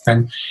songs, doing the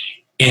thing.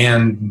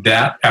 And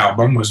that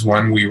album was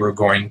one we were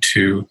going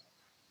to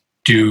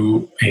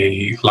do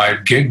a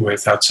live gig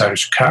with outside of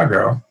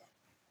Chicago,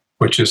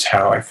 which is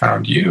how I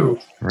found you.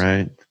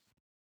 Right.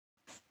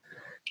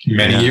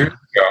 Many years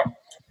ago.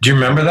 Do you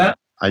remember that?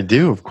 I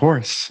do, of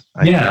course.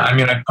 I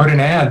put an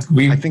ad.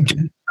 I think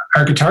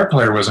our guitar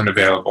player wasn't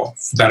available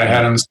that I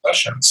had on the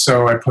session.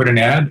 So I put an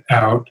ad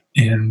out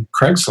in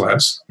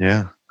Craigslist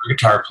for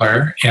guitar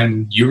player,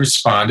 and you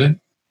responded.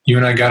 You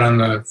and I got on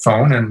the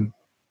phone, and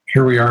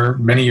here we are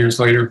many years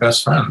later,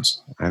 best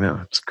friends. I know.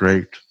 It's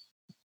great.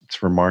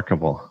 It's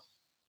remarkable.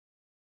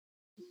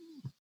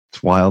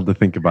 It's wild to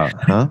think about,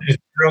 huh? It's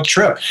a real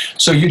trip.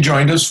 So you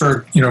joined us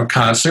for, a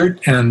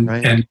concert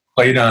and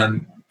played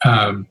on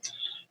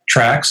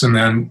tracks, and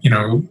then,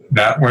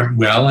 that went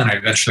well, and I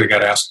eventually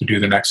got asked to do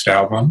the next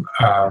album,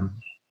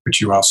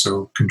 which you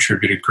also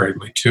contributed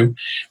greatly to.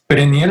 But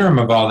in the interim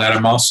of all that,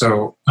 I'm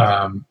also,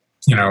 and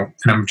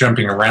I'm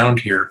jumping around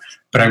here,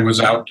 but I was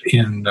out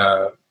in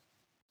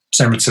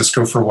San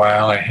Francisco for a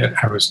while.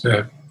 I was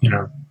the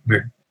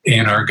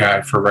A&R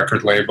guy for a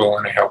record label,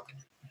 and I helped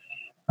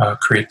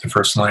create the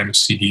first line of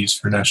CDs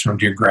for National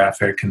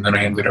Geographic, and then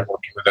I ended up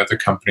working with other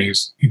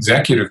companies,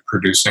 executive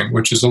producing,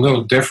 which is a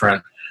little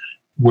different,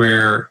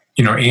 where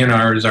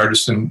A&R is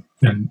artists and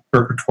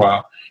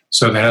repertoire,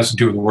 so that has to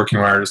do with working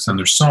with artists and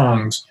their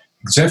songs.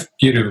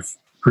 Executive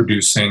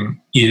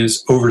producing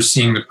is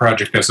overseeing the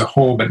project as a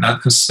whole, but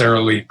not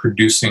necessarily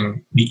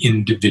producing the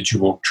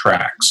individual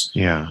tracks.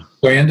 Yeah.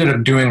 So I ended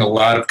up doing a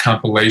lot of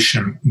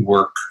compilation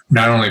work,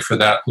 not only for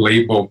that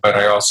label, but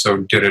I also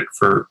did it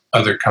for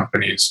other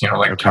companies,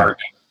 like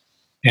Target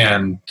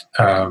and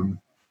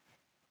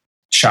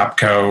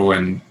Shopko,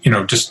 and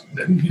just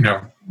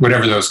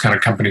whatever those kind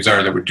of companies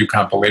are that would do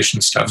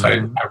compilation stuff.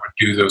 Mm-hmm. I would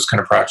do those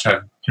kind of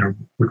projects. I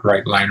would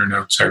write liner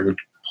notes. I would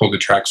pull the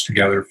tracks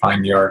together,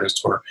 find the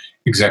artist, or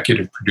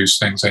executive produce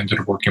things. I ended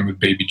up working with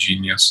Baby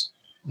Genius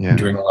and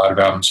doing a lot of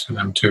albums for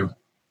them too.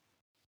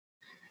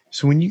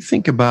 So when you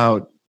think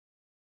about,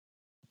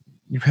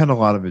 you've had a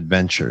lot of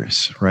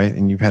adventures, right?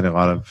 And you've had a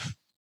lot of,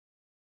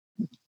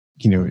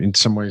 in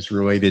some ways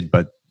related,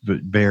 but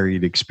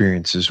varied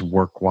experiences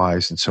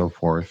work-wise and so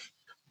forth.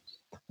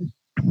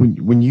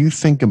 When you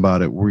think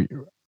about it,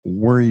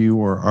 were you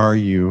or are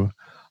you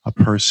a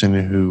person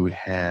who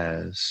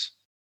has,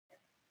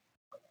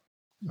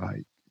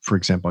 for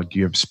example, do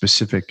you have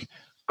specific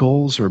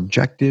goals or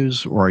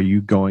objectives, or are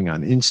you going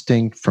on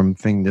instinct from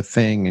thing to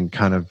thing and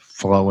kind of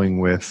flowing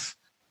with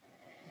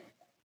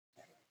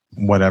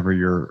whatever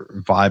you're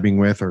vibing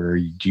with, or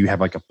do you have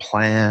like a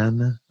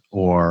plan,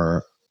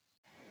 or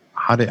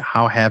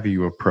how have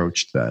you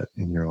approached that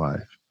in your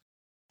life?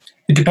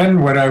 It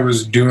depended what I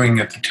was doing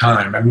at the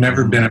time. I've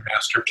never been a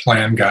master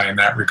plan guy in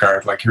that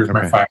regard. Like, here's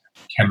my 5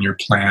 to 10 year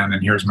plan,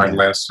 and here's my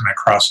list, and I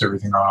cross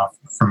everything off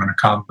from an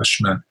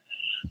accomplishment.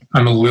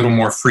 I'm a little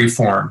more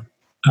freeform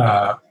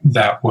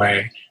that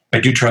way.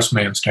 I do trust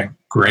my instinct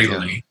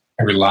greatly.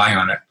 I rely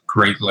on it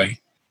greatly.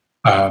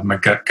 My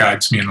gut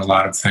guides me in a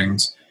lot of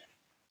things.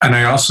 And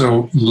I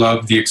also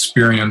love the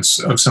experience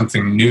of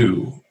something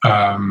new.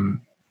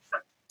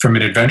 From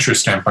an adventure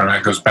standpoint,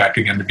 that goes back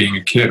again to being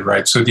a kid,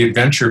 right? So the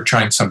adventure of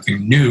trying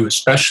something new,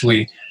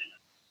 especially,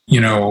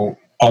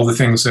 all the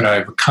things that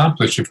I've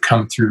accomplished have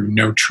come through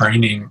no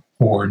training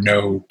or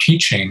no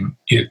teaching.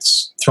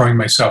 It's throwing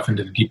myself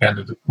into the deep end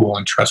of the pool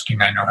and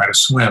trusting I know how to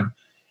swim.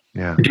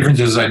 Yeah. The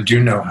difference is I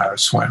do know how to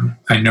swim.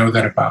 I know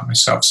that about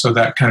myself. So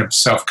that kind of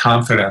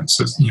self-confidence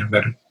is,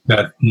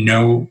 that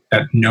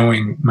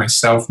knowing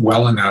myself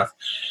well enough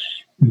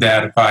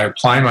that if I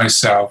apply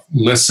myself,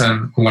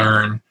 listen,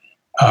 learn,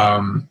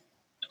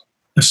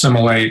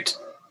 assimilate,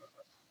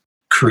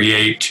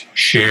 create,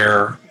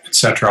 share,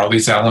 etc., all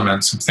these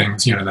elements of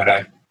things, that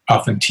I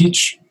often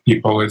teach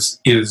people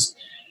is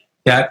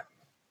that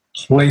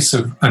place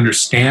of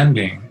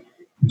understanding,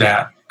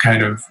 that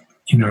kind of,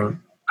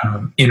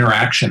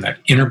 interaction, that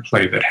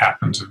interplay that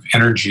happens of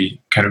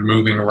energy kind of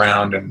moving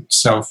around, and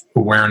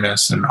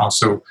self-awareness, and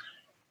also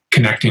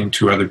connecting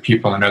to other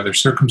people and other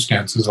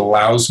circumstances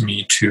allows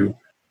me to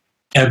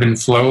ebb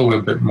and flow a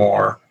little bit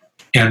more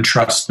and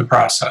trust the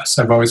process.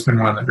 I've always been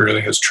one that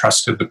really has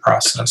trusted the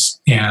process,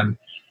 and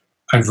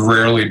I've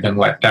rarely been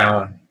let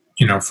down,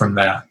 from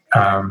that.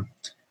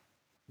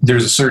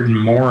 There's a certain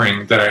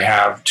mooring that I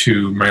have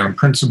to my own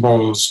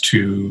principles,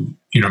 to,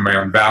 my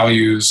own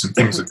values and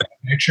things of that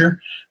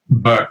nature.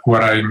 But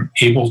what I'm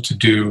able to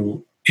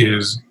do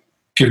is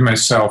give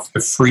myself the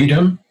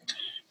freedom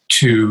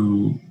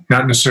to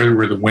not necessarily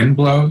where the wind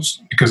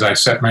blows, because I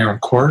set my own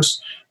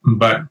course,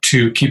 but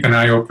to keep an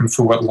eye open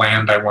for what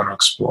land I want to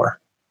explore,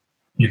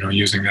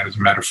 using that as a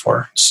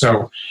metaphor.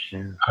 So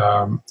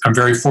I'm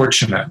very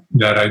fortunate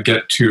that I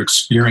get to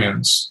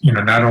experience,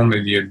 not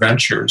only the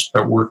adventures,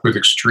 but work with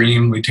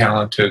extremely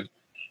talented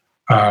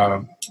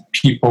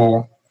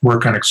people,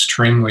 work on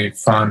extremely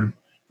fun,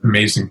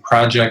 amazing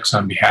projects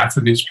on behalf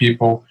of these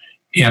people,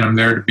 and I'm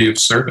there to be of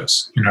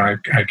service.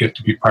 I get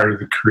to be part of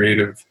the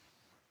creative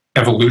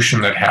evolution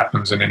that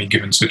happens in any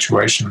given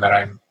situation that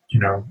I'm,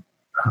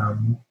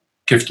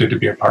 gifted to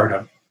be a part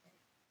of.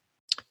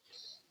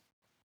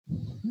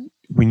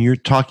 When you're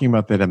talking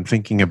about that, I'm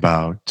thinking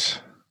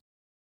about,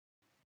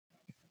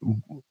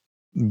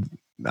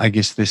 I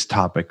guess, this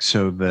topic.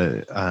 So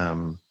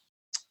when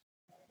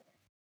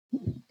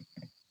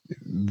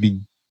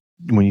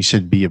you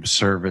said be of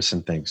service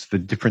and things, the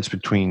difference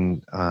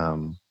between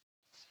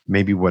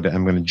maybe what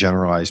I'm going to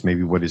generalize,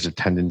 maybe what is a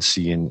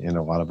tendency in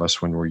a lot of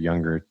us when we're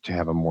younger to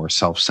have a more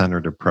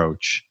self-centered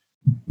approach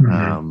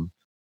to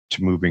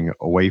moving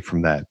away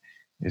from that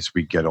as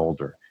we get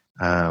older.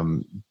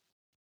 Do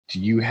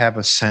you have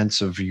a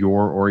sense of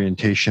your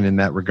orientation in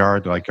that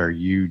regard? Like, do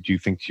you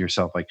think to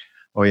yourself like,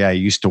 oh yeah, I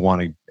used to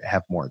want to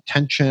have more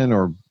attention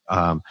or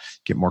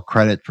get more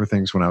credit for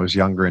things when I was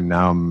younger, and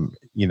now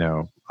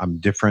I'm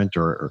different?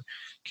 Or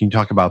can you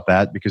talk about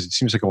that? Because it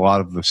seems like a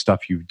lot of the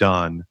stuff you've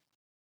done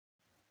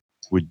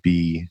would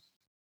be,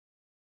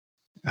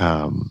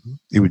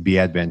 it would be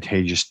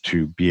advantageous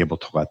to be able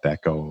to let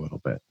that go a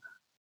little bit.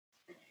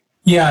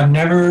 Yeah,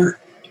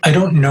 I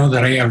don't know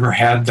that I ever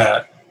had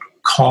that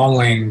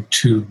calling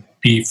to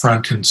be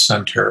front and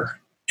center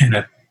in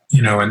it,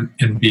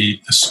 and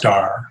be the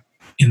star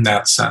in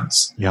that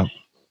sense. Yeah.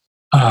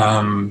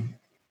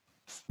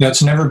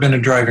 That's never been a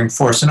driving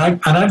force. And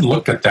I've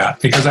looked at that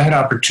because I had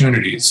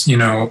opportunities,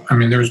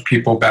 there's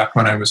people back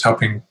when I was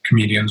helping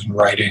comedians and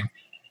writing,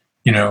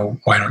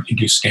 why don't you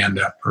do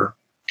stand-up, or,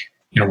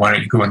 why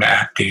don't you go into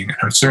acting? And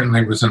I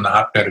certainly was in the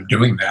hotbed of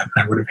doing that.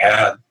 And I would have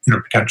had,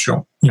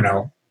 potential,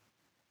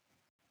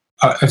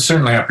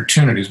 certainly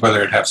opportunities,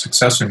 whether it have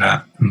success or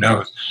not, who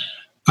knows?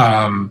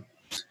 And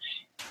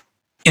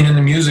in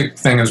the music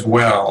thing as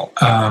well,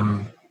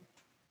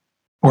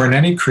 or in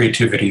any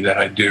creativity that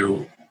I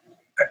do,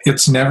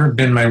 it's never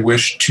been my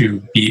wish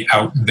to be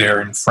out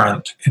there in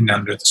front and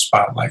under the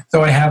spotlight,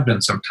 though I have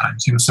been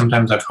sometimes.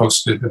 Sometimes I've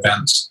hosted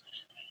events,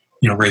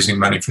 raising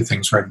money for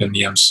things where I've been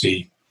the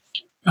MC,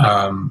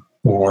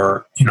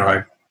 or,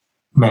 I've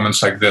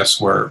moments like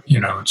this where,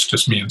 it's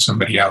just me and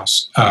somebody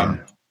else.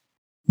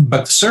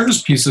 But the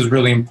service piece is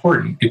really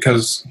important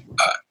because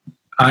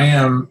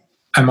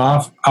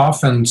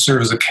often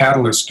serve as a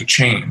catalyst to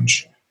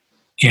change.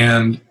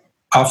 And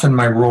often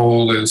my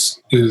role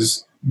is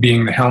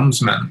being the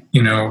helmsman,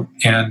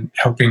 and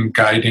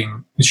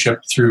guiding the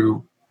ship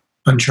through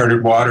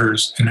uncharted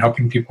waters and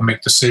helping people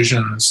make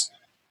decisions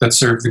that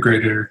serve the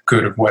greater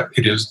good of what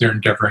it is they're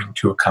endeavoring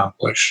to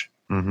accomplish.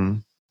 Mm-hmm.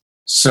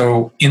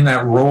 So in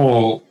that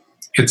role,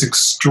 it's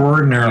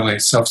extraordinarily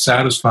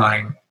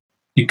self-satisfying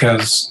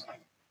because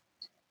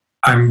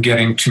I'm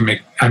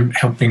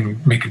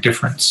helping make a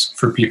difference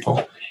for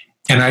people.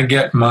 And I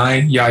get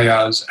my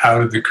yayas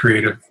out of the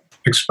creative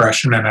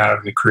expression and out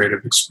of the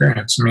creative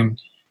experience.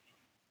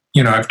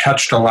 I've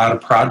touched a lot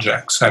of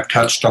projects. I've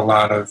touched a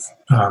lot of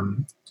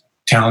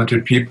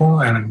talented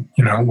people, and,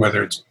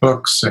 whether it's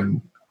books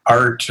and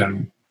art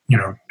and,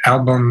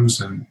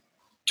 albums, and it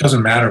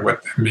doesn't matter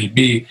what it may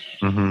be.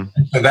 Mm-hmm.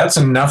 So that's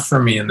enough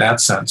for me in that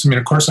sense.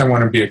 Of course I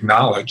want to be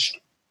acknowledged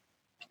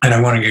and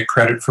I want to get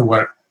credit for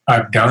what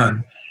I've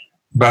done,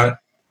 but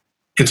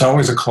it's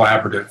always a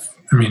collaborative.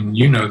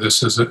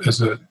 This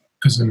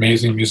as an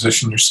amazing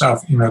musician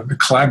yourself, the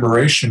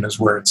collaboration is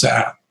where it's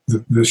at.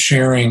 The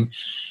sharing,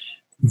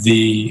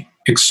 the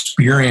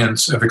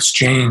experience of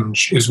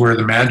exchange is where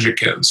the magic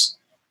is.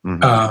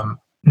 Mm-hmm.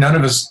 None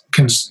of us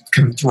can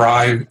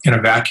thrive in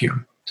a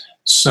vacuum.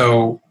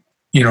 So,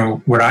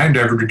 what I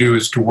endeavor to do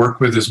is to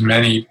work with as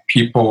many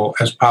people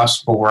as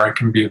possible where I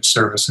can be of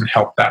service and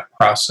help that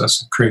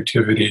process of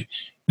creativity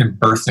and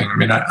birthing.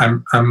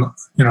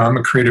 I'm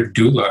a creative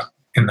doula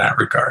in that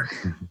regard.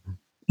 Mm-hmm.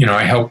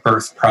 I help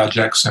birth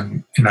projects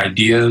and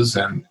ideas,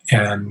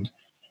 and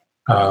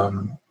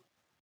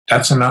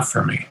that's enough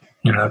for me.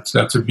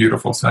 That's a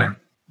beautiful thing.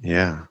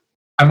 Yeah.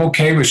 I'm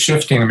okay with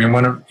shifting.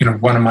 One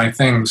of my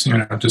things,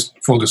 just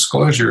full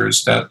disclosure,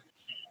 is that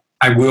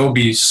I will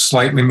be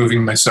slightly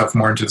moving myself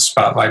more into the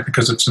spotlight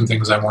because of some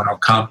things I want to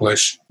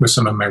accomplish with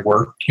some of my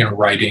work,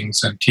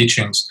 writings and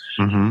teachings.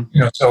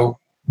 Mm-hmm. So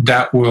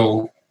that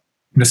will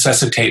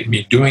necessitate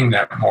me doing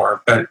that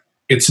more, but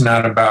it's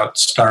not about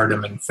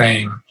stardom and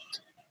fame.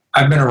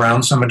 I've been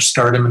around so much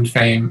stardom and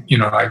fame.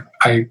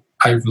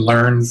 I've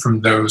learned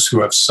from those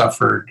who have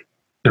suffered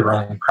their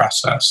own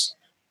process,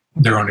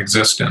 their own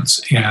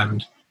existence.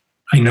 And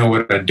I know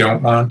what I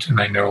don't want, and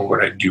I know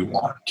what I do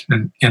want.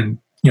 And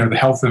the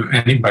health of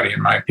anybody,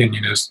 in my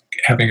opinion, is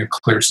having a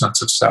clear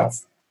sense of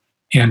self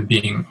and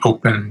being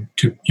open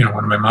to,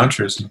 one of my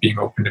mantras is being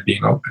open to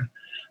being open.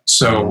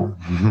 So,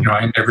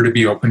 I endeavor to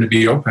be open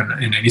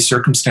in any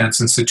circumstance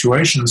and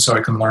situation so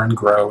I can learn,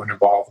 grow, and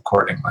evolve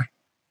accordingly.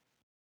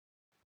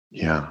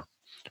 Yeah.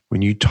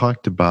 When you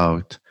talked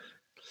about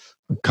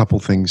a couple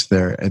things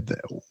there,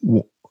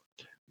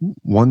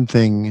 one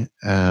thing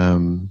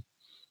I'm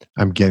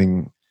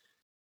getting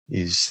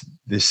is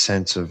this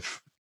sense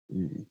of,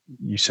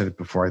 you said it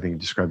before, I think you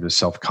described it as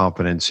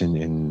self-confidence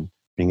in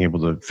being able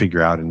to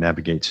figure out and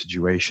navigate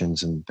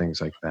situations and things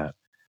like that.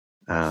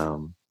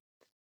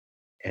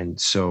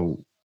 And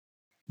so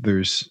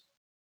there's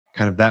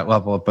kind of that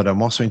level, but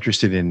I'm also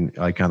interested in,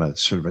 like, on a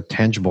sort of a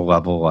tangible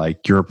level,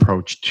 like your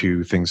approach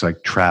to things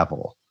like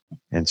travel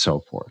and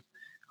so forth.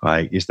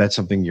 Like, is that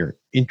something you're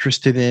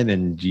interested in?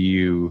 And do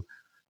you,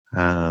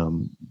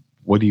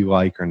 what do you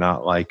like or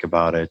not like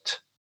about it?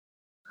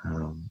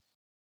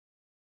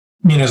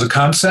 I mean, as a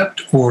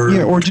concept,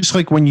 or just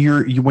like when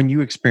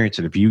you experience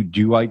it. Do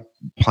you like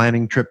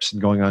planning trips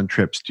and going on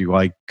trips? Do you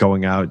like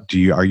going out?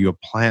 Are you a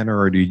planner,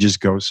 or do you just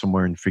go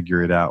somewhere and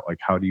figure it out? Like,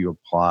 how do you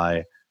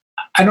apply?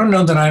 I don't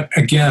know that I'm,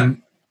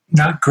 again,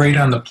 not great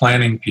on the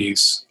planning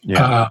piece.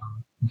 Yeah.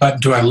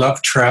 But do I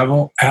love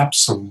travel?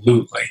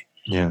 Absolutely.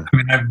 Yeah. I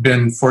mean, I've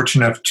been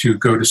fortunate enough to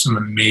go to some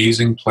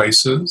amazing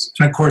places,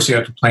 and of course, you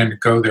have to plan to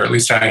go there. At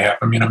least I have.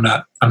 I mean, I'm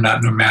not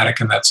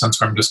nomadic in that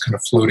sense, where I'm just kind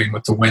of floating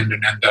with the wind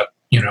and end up,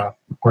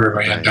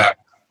 wherever I end up.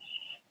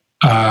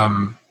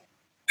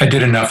 I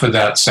did enough of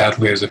that,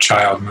 sadly, as a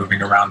child,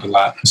 moving around a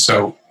lot. And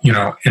so,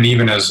 and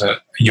even as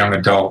a young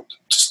adult,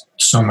 just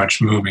so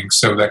much moving.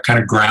 So that kind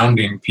of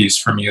grounding piece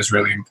for me is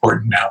really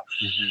important now.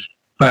 Mm-hmm.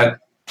 But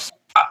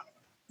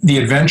the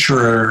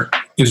adventurer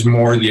is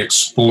more the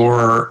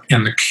explorer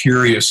and the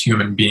curious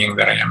human being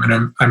that I am.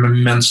 And I'm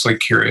immensely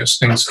curious.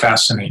 Things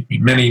fascinate me.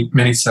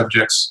 Many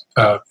subjects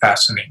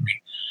fascinate me.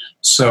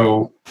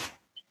 So,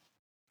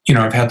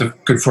 I've had the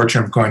good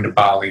fortune of going to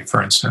Bali,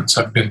 for instance.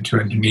 I've been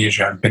to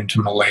Indonesia. I've been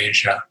to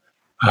Malaysia.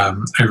 I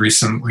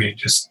recently,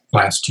 just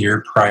last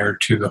year, prior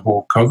to the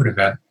whole COVID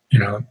event,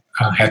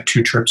 had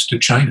 2 trips to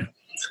China.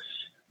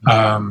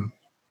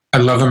 I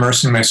love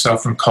immersing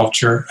myself in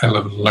culture. I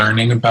love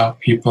learning about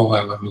people.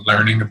 I love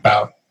learning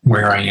about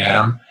where I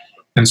am.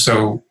 And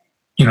so,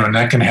 and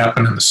that can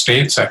happen in the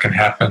States. That can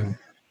happen,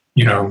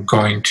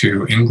 going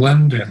to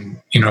England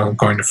and,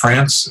 going to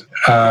France.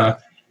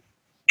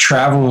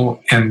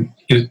 Travel, and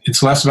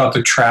it's less about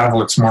the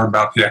travel. It's more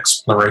about the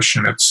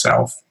exploration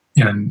itself.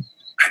 And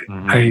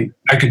I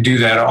could do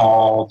that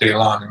all day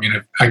long. I mean,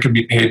 if I could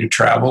be paid to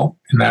travel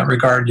in that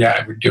regard, yeah,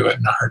 I would do it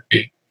in a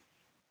heartbeat.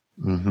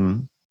 Mm-hmm.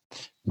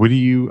 What do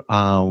you,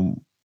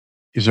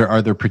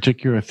 are there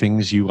particular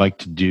things you like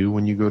to do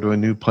when you go to a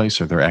new place?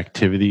 Are there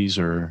activities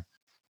or?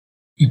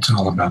 It's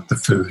all about the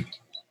food.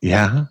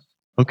 Yeah.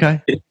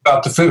 Okay. It's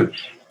about the food.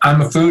 I'm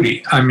a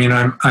foodie. I mean,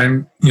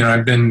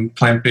 I've been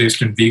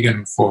plant-based and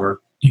vegan for,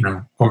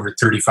 over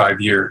 35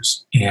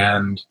 years.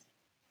 And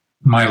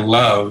my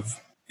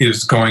love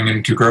is going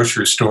into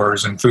grocery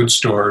stores and food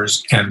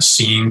stores and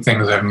seeing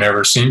things I've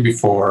never seen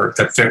before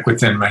that fit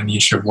within my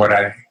niche of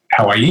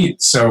how I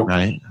eat. So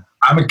right.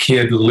 I'm a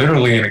kid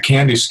literally in a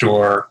candy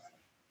store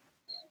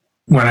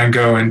when I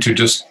go into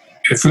just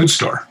a food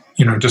store,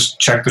 just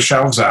check the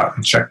shelves out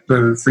and check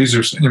the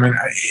freezers. I mean,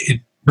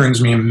 it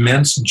brings me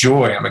immense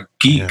joy. I'm a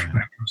geek.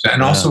 Yeah.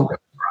 And also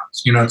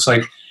restaurants, it's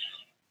like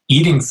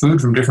eating food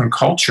from different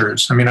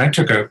cultures. I mean, I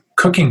took a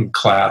cooking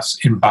class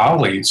in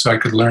Bali so I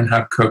could learn how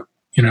to cook,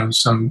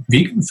 some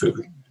vegan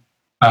food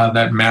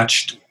that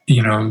matched,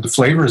 the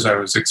flavors I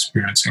was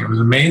experiencing. It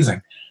was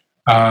amazing.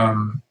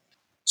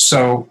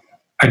 So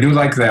I do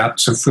like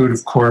that. So food,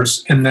 of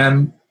course. And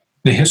then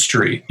the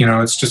history,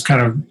 it's just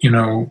kind of,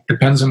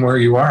 depends on where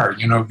you are.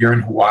 If you're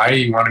in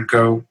Hawaii, you want to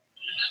go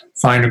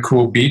find a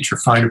cool beach or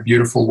find a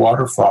beautiful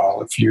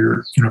waterfall.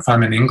 If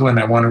I'm in England,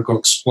 I want to go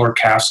explore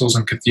castles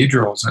and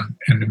cathedrals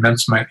and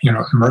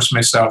immerse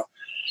myself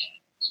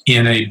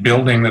in a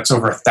building that's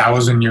over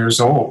 1,000 years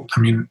old. I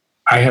mean,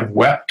 I have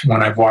wept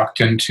when I've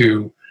walked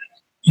into,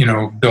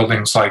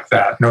 buildings like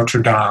that.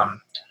 Notre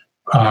Dame,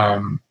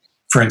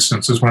 for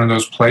instance, is one of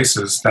those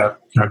places that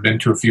I've been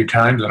to a few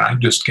times, and I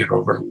just get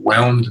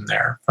overwhelmed in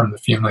there from the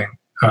feeling,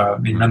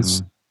 the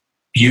immense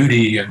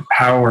beauty and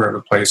power of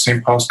a place.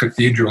 St. Paul's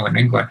Cathedral in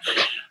England.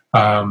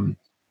 There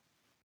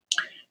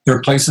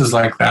are places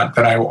like that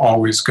I will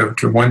always go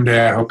to. One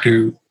day I hope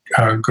to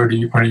go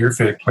to one of your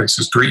favorite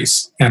places,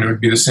 Greece, and it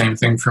would be the same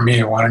thing for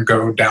me. I want to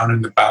go down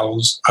in the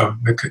bowels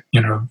of the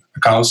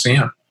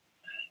Colosseum.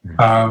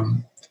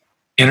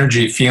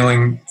 Energy,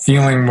 feeling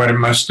what it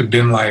must have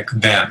been like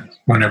then,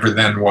 whenever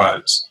then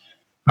was.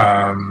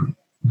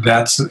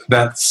 That's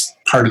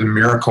part of the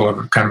miracle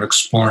of kind of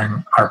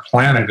exploring our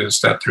planet,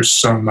 is that there's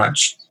so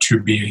much to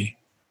be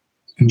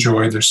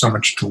enjoyed. There's so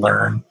much to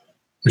learn.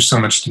 There's so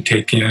much to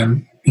take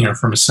in,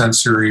 from a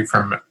sensory,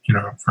 from a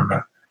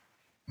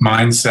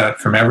mindset,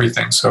 from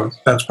everything. So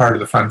that's part of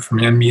the fun for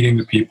me, and meeting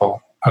the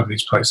people of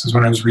these places.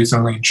 When I was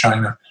recently in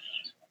China,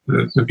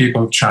 the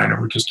people of China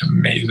were just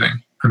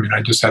amazing. I mean,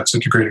 I just had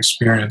such a great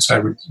experience. I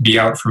would be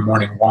out for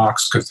morning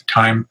walks because the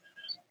time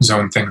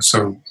zone thing is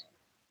so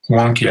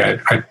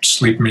wonky. I'd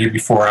sleep maybe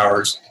 4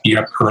 hours, be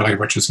up early,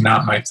 which is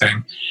not my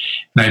thing.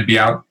 And I'd be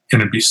out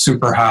and it'd be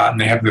super hot. And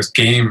they have this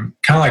game,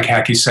 kind of like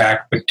hacky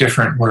sack, but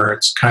different, where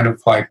it's kind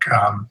of like,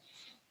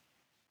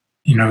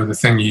 the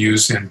thing you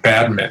use in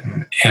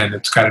badminton, and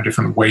it's got a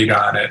different weight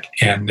on it,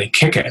 and they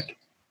kick it.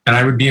 And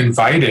I would be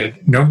invited.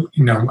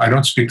 I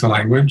don't speak the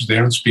language. They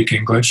don't speak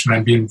English. And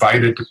I'd be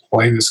invited to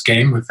play this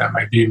game with them.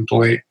 I'd be in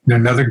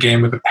another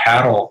game with a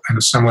paddle and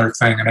a similar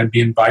thing. And I'd be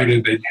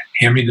invited. They'd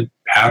hand me the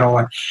paddle.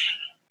 And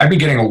I'd be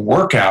getting a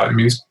workout. I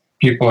mean, these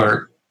people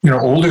are,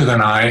 older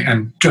than I,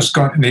 and just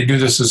going, and they do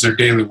this as their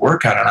daily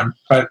workout.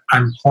 But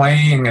I'm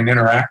playing and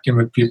interacting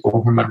with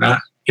people whom I'm not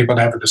able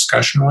to have a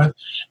discussion with,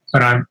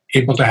 but I'm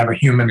able to have a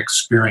human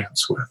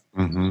experience with.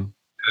 Mm-hmm.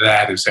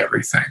 That is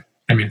everything.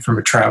 I mean, from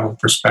a travel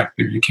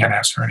perspective, you can't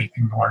ask for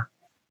anything more.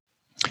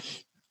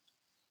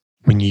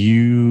 When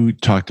you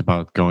talked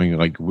about going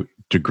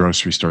to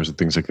grocery stores and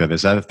things like that,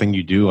 is that a thing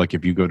you do? Like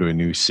if you go to a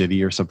new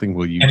city or something,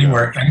 will you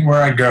anywhere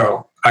I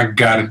go, I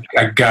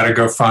gotta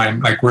go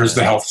find, like, where's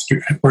the health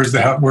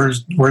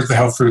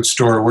food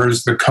store?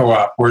 Where's the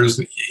co-op?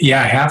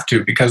 I have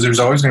to, because there's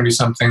always going to be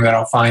something that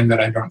I'll find that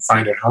I don't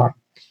find at home.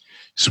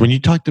 So when you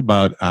talked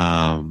about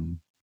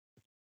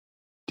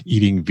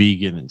eating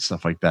vegan and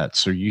stuff like that,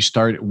 so you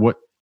started, what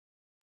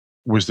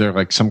was there,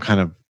 like some kind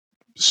of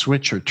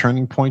switch or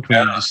turning point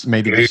when you just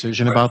made a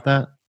decision about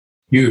that?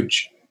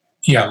 Huge.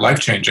 Yeah,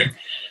 life-changing.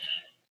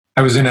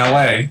 I was in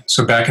LA.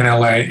 So back in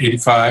LA,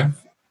 85,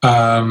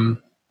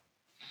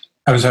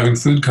 I was having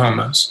food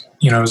comas.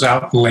 I was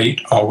out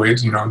late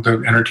always,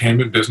 the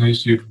entertainment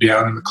business, you'd be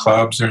out in the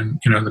clubs and,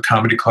 the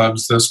comedy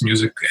clubs, this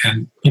music.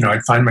 And,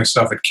 I'd find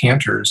myself at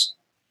Cantor's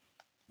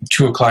at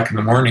 2:00 in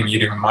the morning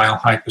eating a Mile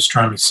High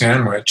pastrami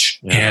sandwich.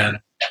 Yeah.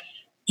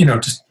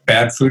 And, just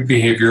bad food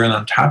behavior. And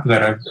on top of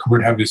that, I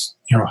would have this,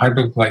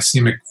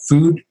 hypoglycemic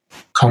food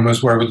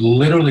comas where I would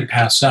literally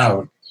pass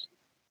out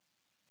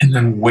and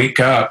then wake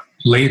up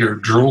later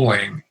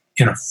drooling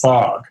in a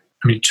fog.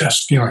 I mean,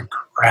 just feeling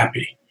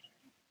crappy.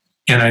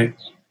 And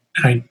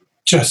I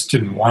just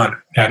didn't want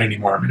that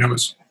anymore. I mean, it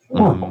was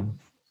horrible. Mm-hmm.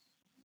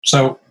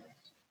 So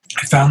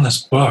I found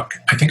this book.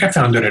 I think I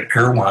found it at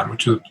Erewhon,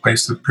 which is a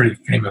place that's pretty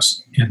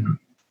famous in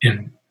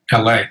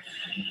LA,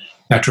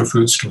 natural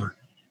food store.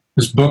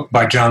 This book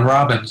by John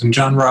Robbins. And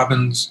John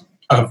Robbins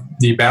of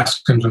the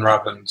Baskins and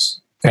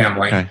Robbins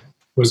family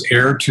was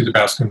heir to the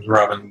Baskins and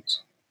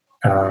Robbins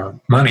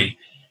money.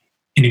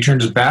 And he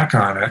turned his back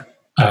on it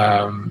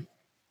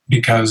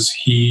because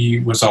he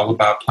was all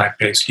about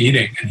plant-based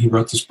eating. And he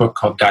wrote this book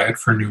called Diet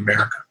for a New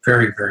America.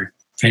 Very, very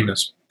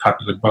famous,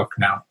 popular book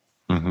now.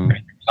 Mm-hmm. Many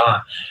years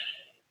on.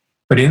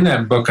 But in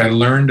that book, I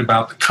learned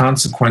about the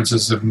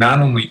consequences of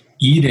not only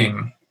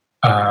eating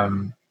a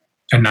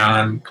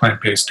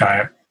non-plant-based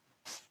diet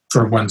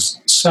for one's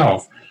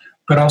self,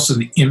 but also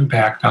the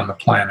impact on the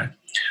planet.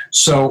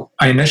 So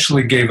I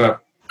initially gave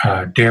up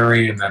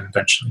dairy and then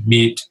eventually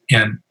meat.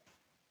 And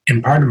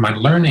part of my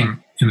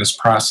learning in this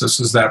process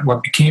is that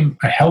what became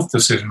a health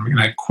decision, and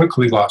I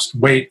quickly lost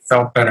weight,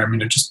 felt better. I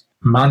mean, it just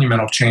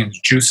monumental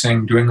change,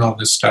 juicing, doing all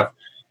this stuff,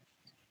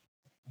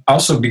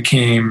 also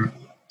became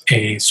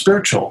a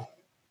spiritual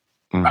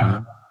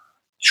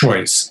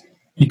choice,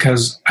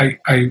 because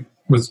I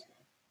was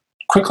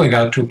quickly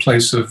got to a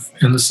place of,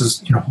 and this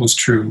is, holds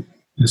true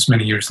this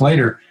many years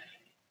later,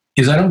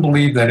 is I don't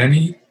believe that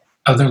any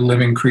other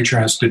living creature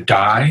has to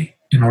die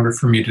in order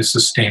for me to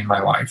sustain my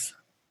life.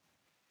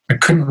 I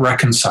couldn't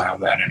reconcile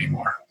that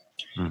anymore.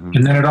 Mm-hmm.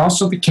 And then it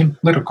also became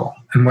political.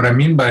 And what I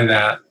mean by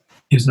that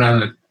is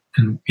not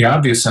in the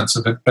obvious sense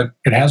of it, but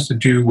it has to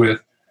do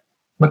with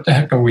what the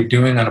heck are we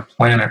doing on a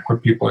planet where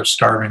people are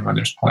starving when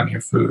there's plenty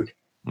of food?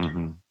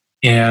 Mm-hmm.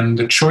 And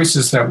the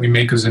choices that we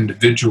make as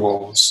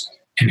individuals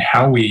and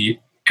how we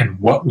eat and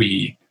what we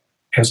eat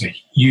has a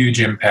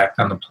huge impact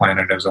on the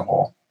planet as a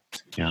whole.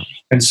 Yeah.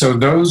 And so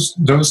those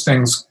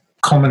things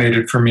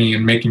culminated for me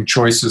in making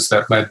choices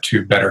that led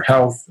to better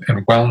health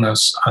and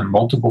wellness on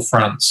multiple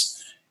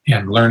fronts,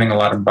 and learning a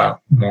lot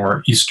about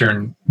more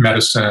Eastern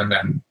medicine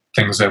and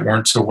things that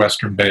weren't so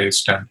Western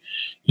based, and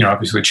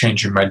obviously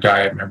changing my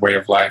diet, my way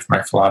of life,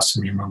 my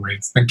philosophy, my way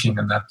of thinking.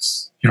 And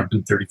that's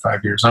been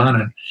 35 years on,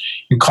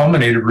 and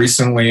culminated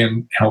recently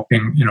in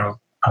helping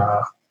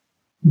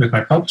with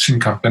my publishing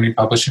company,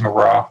 publishing a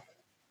raw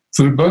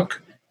food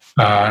book,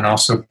 and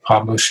also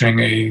publishing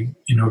a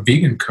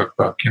vegan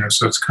cookbook.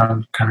 So it's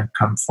kind of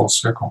come full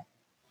circle.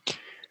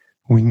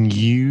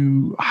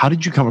 How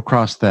did you come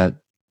across that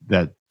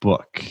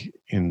book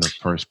in the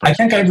first place? I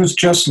think I was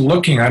just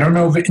looking. I don't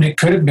know if it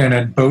could have been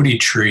at Bodhi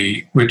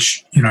Tree,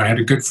 which I had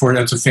a good for.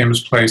 That's a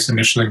famous place,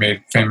 initially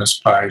made famous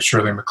by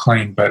Shirley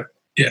MacLaine. But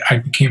I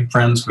became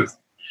friends with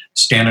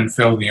Stan and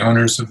Phil, the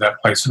owners of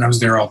that place, and I was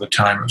there all the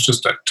time. It was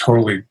just a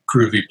totally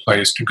groovy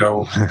place to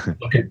go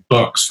look at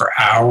books for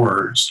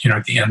hours,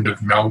 at the end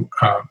of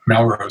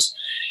Melrose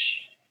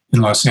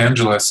in Los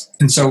Angeles.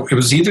 And so it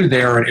was either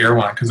there or at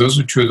Erewhon, because those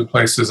were two of the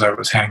places I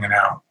was hanging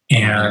out.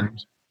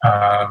 And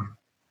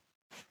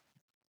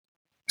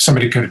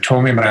somebody could have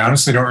told me, but I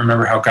honestly don't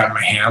remember how it got in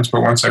my hands.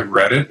 But once I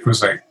read it, it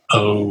was like,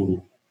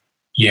 oh,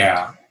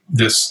 yeah,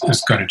 this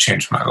is going to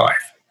change my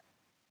life.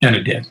 And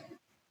it did.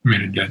 I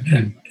mean, it did.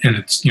 And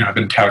it's, I've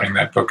been touting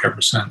that book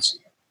ever since.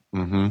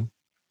 Mm-hmm.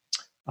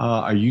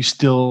 Are you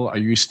still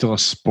a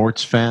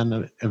sports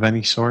fan of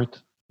any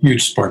sort?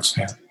 Huge sports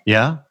fan.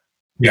 Yeah?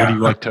 Yeah.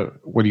 What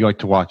do you like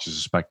to watch as a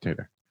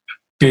spectator?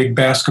 Big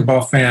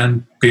basketball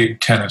fan,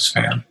 big tennis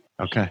fan.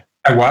 Okay.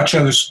 I watch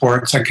other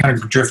sports. I kind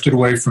of drifted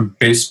away from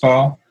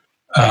baseball,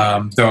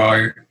 though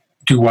I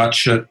do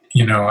watch it.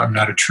 I'm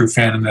not a true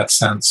fan in that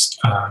sense.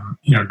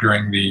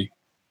 During the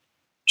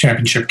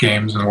championship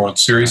games and the World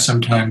Series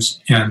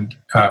sometimes. And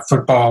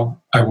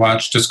football I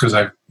watch just because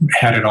I've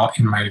had it all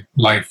in my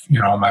life,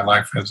 all my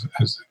life as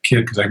a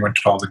kid, because I went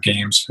to all the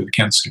games for the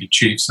Kansas City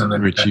Chiefs. And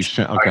then Chiefs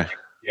fan. Okay.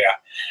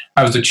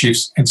 I was the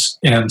Chiefs and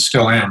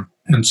still am.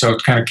 And so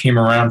it kind of came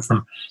around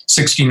from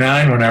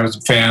 1969 when I was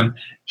a fan.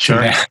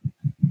 Sure.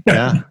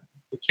 Yeah.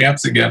 The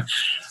champs again.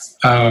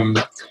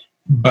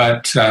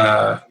 But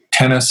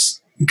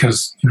tennis,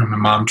 because my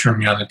mom turned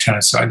me on the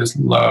tennis, so I just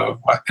love.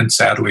 And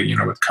sadly,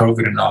 with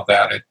COVID and all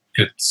that,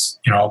 it's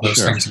all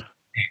those things.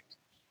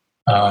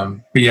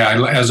 But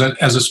yeah, as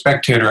a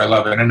spectator, I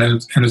love it, and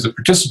as a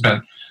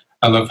participant,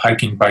 I love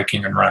hiking,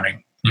 biking, and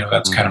running.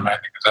 That's kind of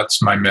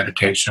that's my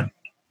meditation,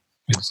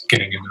 is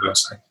getting into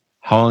those things.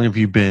 How long have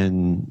you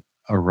been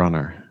a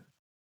runner?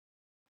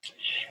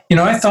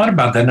 I thought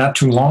about that not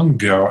too long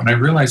ago, and I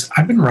realized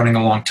I've been running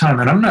a long time,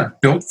 and I'm not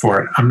built for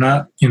it. I'm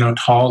not,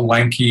 tall,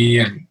 lanky,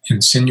 and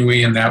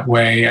sinewy in that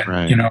way, and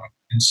right.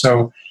 And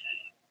so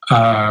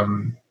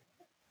I've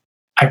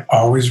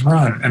always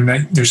run, and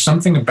there's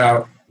something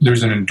about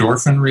there's an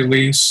endorphin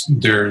release,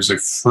 there's a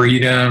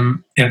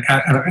freedom, and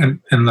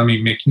let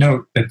me make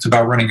note that it's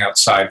about running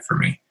outside for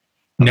me.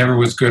 Never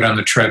was good on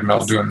the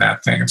treadmill doing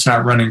that thing. It's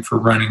not running for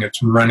running;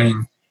 it's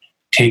running.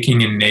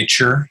 Taking in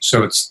nature,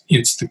 so it's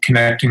the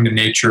connecting to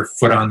nature,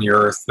 foot on the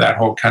earth, that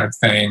whole kind of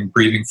thing,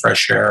 breathing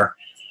fresh air.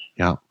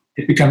 Yeah,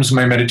 it becomes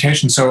my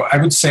meditation. So I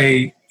would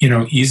say,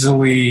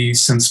 easily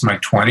since my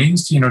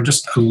 20s,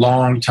 just a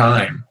long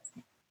time,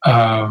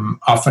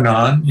 off and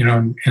on,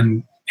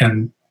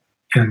 and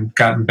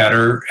gotten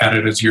better at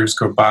it as years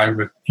go by.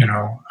 With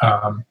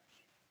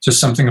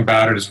just something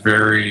about it is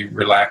very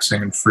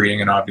relaxing and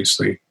freeing, and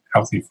obviously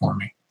healthy for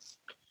me.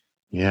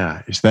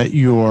 Yeah, is that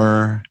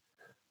your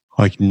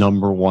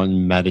number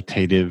one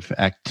meditative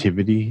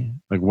activity?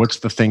 What's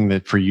the thing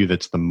that for you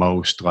that's the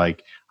most I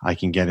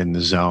can get in the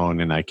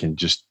zone and I can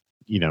just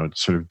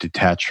sort of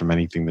detach from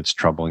anything that's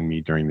troubling me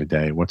during the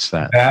day? What's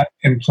that? That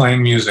and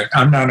playing music.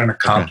 I'm not an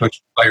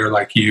accomplished player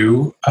like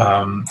you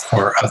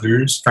or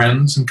others,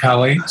 friends and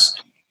colleagues,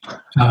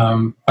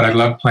 but I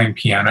love playing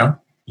piano.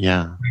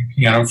 Yeah,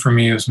 piano for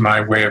me is my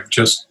way of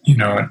just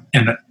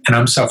and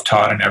I'm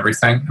self-taught in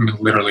everything. I mean,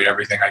 literally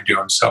everything I do,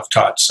 I'm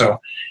self-taught.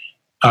 So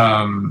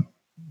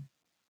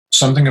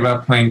something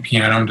about playing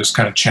piano and just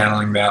kind of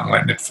channeling that and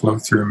letting it flow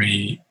through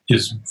me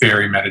is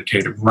very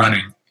meditative.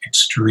 Running,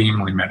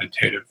 extremely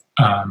meditative.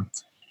 But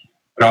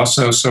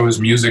also, so is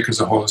music as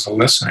a whole, as a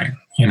listening.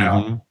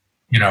 All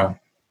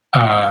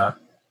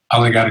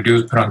I got to do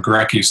is put on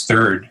Gurecki's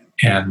Third,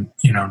 and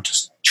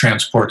just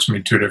transports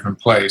me to a different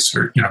place,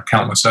 or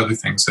countless other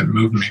things that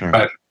move me. Sure.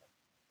 But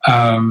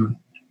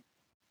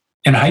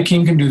and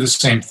hiking can do the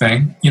same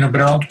thing, but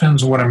it all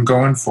depends on what I'm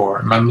going for.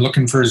 Am I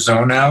looking for a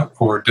zone out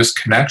or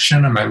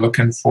disconnection? Am I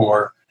looking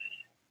for,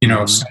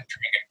 centering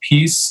and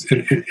peace?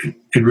 It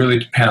really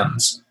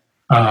depends.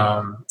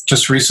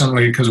 Just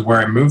recently, because where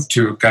I moved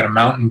to, got a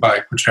mountain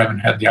bike, which I haven't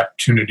had the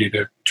opportunity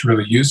to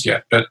really use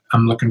yet, but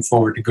I'm looking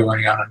forward to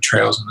going out on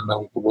trails in the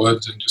middle of the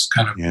woods and just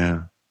kind of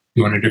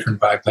doing a different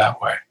vibe that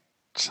way.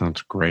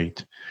 Sounds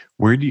great.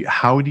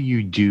 How do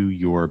you do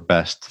your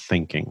best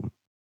thinking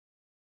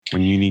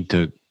when you need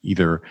to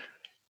either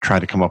try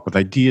to come up with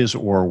ideas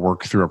or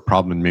work through a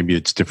problem? And maybe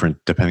it's different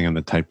depending on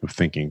the type of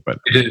thinking, but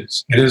it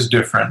is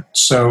different.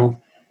 So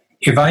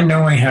if I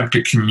know I have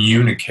to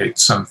communicate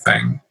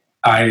something,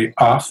 I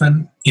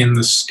often, in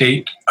the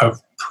state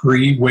of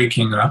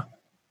pre-waking up,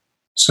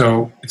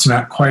 so it's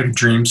not quite a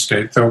dream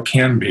state, though it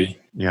can be.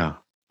 Yeah.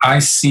 I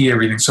see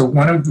everything. So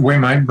one of the way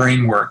my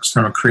brain works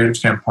from a creative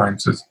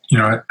standpoint is,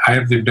 I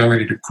have the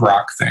ability to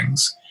grok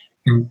things.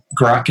 And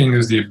grokking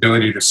is the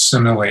ability to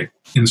simulate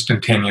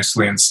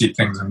instantaneously and see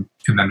things and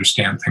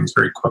understand things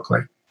very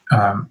quickly.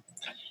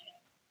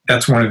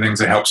 That's one of the things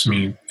that helps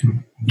me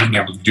in being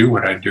able to do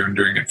what I do and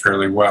doing it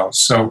fairly well.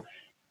 So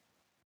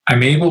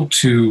I'm able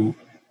to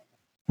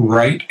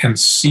write and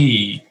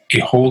see a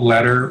whole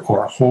letter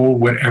or a whole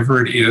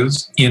whatever it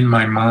is in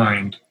my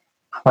mind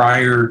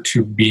prior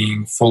to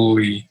being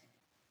fully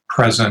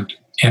present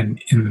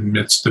and in the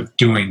midst of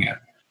doing it.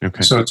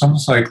 Okay. So it's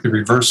almost like the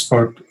reverse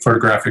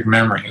photographic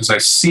memory. As I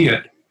see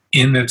it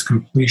in its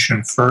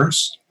completion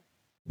first,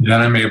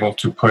 then I'm able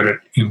to put it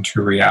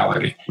into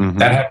reality. Mm-hmm.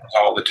 That happens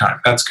all the time.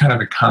 That's kind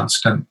of a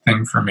constant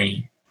thing for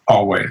me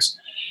always.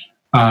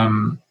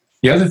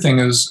 The other thing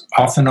is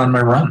often on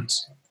my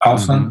runs.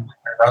 Often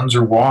my runs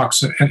or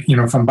walks,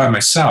 if I'm by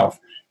myself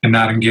and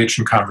not engaged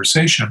in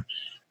conversation,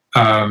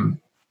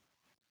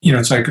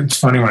 it's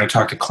funny when I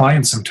talk to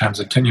clients sometimes,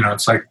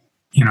 it's like,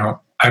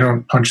 I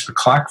don't punch the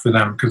clock for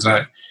them because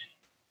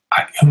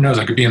who knows,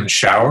 I could be in the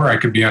shower, I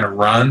could be on a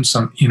run,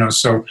 so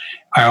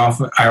I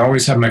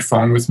always have my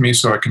phone with me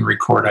so I can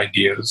record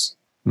ideas,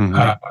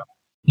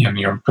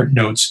 put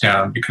notes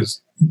down,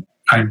 because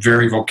I'm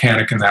very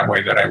volcanic in that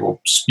way, that I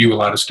will spew a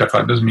lot of stuff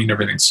out. It doesn't mean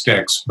everything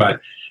sticks,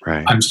 but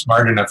I'm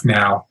smart enough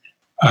now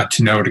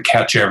to know to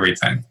catch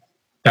everything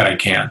that I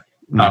can,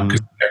 because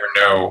you never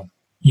know,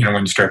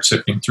 when you start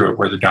sifting through it,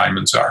 where the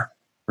diamonds are.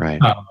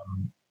 Right.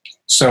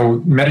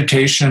 So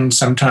meditation,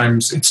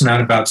 sometimes it's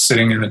not about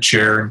sitting in a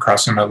chair and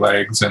crossing my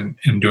legs and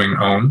doing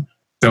Om,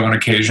 though on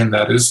occasion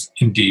that is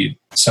indeed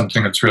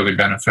something that's really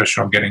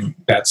beneficial, getting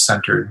that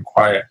centered and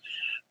quiet.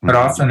 But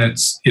often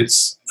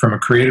it's from a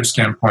creative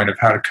standpoint of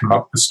how to come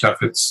up with stuff.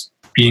 It's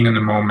being in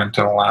the moment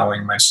and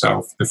allowing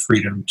myself the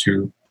freedom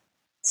to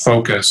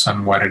focus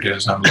on what it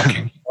is I'm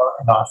looking for,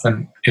 and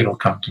often it'll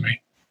come to me.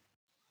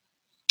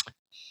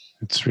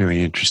 It's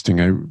really interesting.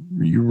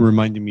 You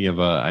reminded me of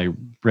I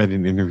read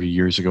an interview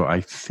years ago. I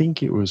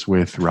think it was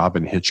with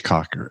Robin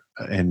Hitchcock,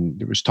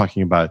 and it was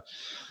talking about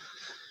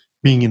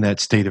being in that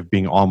state of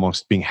being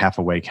half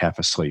awake, half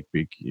asleep.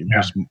 It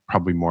was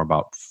probably more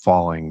about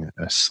falling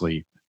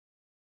asleep,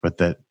 but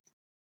that,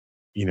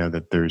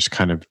 that there's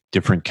kind of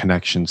different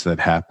connections that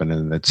happen,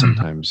 and that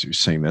sometimes you're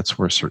saying that's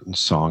where certain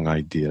song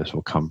ideas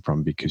will come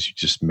from, because you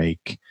just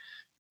make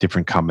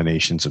different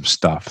combinations of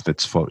stuff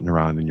that's floating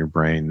around in your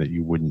brain that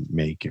you wouldn't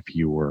make if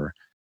you were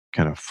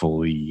kind of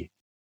fully,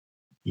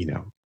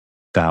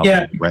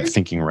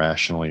 thinking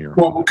rationally.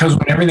 Because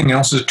when everything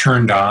else is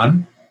turned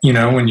on,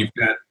 when you've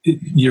got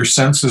your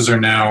senses are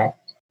now,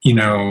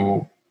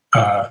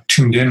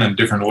 tuned in on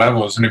different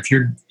levels, and if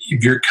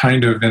you're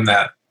kind of in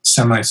that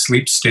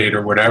semi-sleep state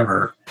or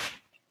whatever.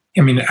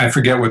 I mean, I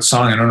forget what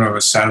song. I don't know if it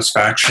was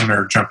Satisfaction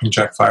or Jumping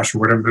Jack Flash or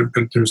whatever,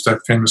 but there's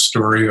that famous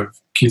story of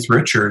Keith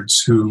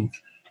Richards, who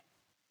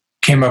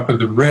came up with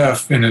the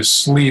riff in his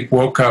sleep,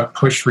 woke up,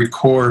 pushed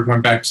record,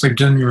 went back to sleep,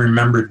 didn't even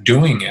remember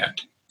doing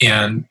it,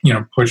 and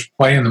pushed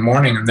play in the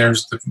morning, and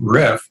there's the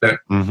riff that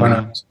went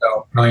on to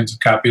sell millions of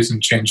copies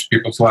and changed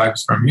people's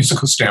lives from a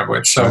musical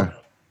standpoint. So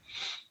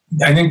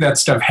I think that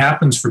stuff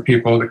happens for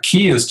people. The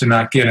key is to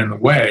not get in the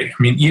way.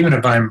 I mean, even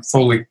if I'm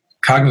fully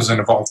cognizant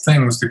of all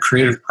things, the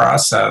creative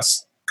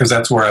process, because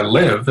that's where I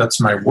live,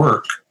 that's my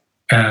work,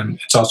 and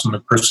it's also my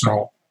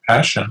personal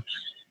passion,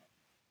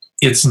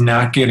 it's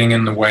not getting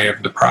in the way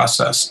of the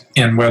process.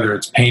 And whether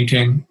it's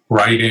painting,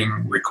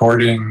 writing,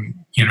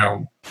 recording,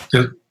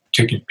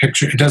 taking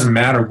pictures, it doesn't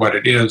matter what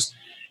it is.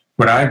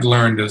 What I've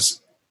learned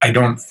is I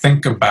don't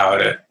think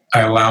about it. I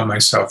allow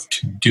myself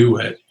to do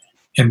it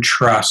and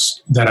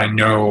trust that I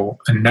know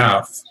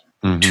enough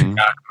to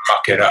not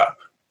muck it up,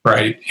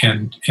 right?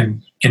 And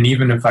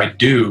even if I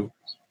do,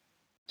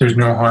 there's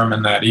no harm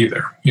in that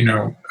either.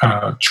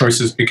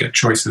 Choices beget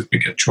choices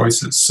beget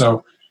choices.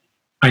 So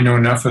I know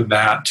enough of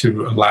that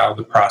to allow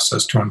the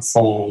process to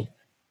unfold.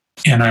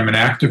 And I'm an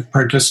active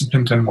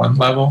participant in one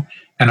level,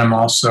 and I'm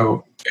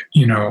also,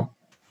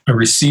 a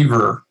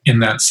receiver in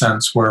that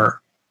sense,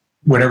 where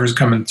whatever's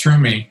coming through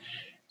me,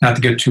 not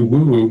to get too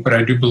woo-woo, but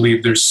I do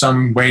believe there's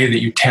some way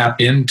that you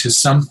tap into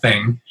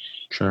something.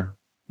 Sure.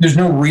 There's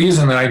no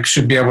reason that I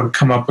should be able to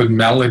come up with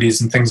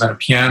melodies and things on a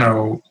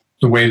piano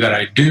the way that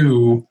I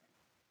do,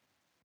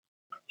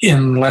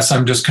 unless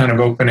I'm just kind of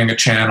opening a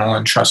channel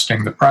and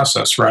trusting the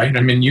process, right?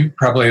 I mean, you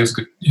probably, as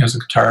a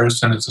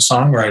guitarist and as a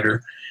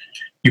songwriter,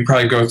 you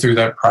probably go through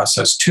that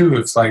process too.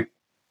 It's like,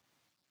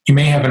 you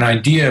may have an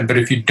idea, but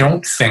if you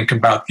don't think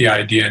about the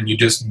idea and you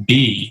just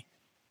be,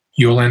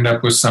 you'll end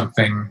up with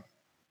something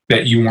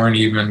that you weren't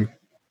even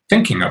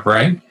thinking of,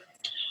 right?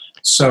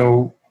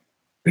 So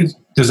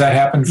does that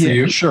happen for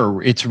you?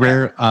 Sure. It's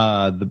rare.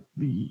 I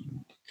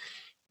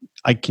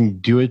can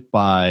do it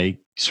by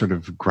sort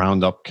of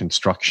ground up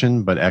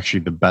construction, but actually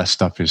the best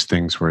stuff is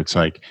things where it's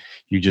like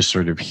you just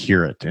sort of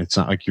hear it. It's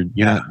not like you're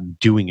not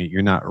doing it,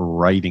 you're not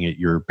writing it,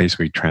 you're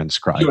basically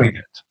transcribing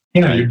it.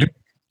 Right? You're doing.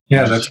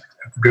 Yeah, that's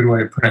a good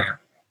way of putting it.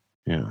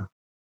 Yeah.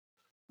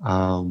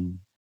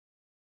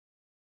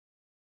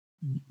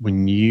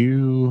 When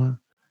you,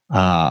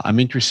 I'm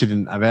interested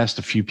in, I've asked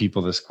a few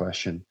people this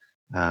question.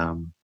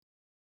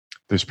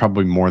 There's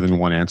probably more than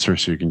one answer,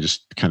 so you can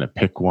just kind of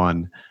pick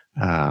one.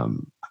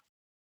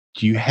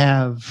 Do you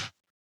have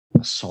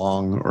a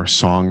song or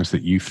songs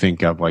that you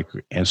think of like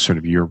as sort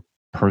of your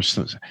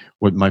personal,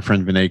 what my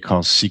friend Vinay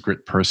calls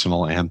secret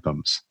personal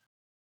anthems,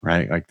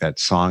 right? Like that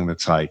song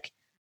that's like,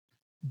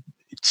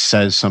 it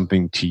says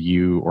something to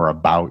you or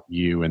about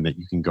you and that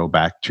you can go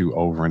back to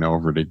over and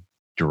over to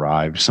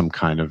derive some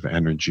kind of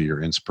energy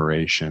or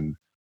inspiration.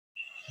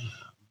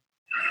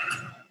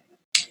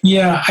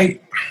 Yeah,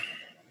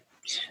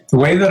 the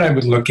way that I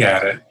would look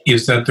at it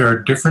is that there are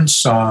different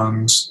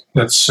songs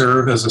that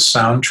serve as a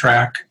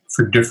soundtrack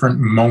for different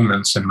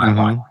moments in my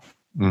life.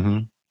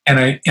 Mm-hmm.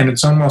 And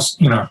it's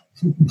almost,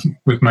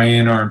 with my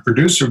A&R and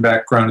producer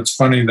background, it's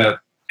funny that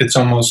it's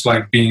almost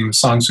like being the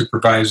song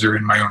supervisor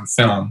in my own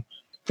film,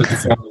 but the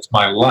film is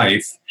my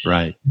life.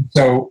 Right.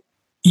 So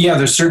Yeah,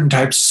 there's certain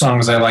types of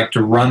songs I like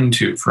to run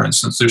to, for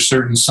instance. There's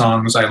certain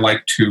songs I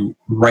like to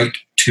write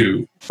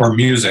to, or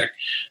music.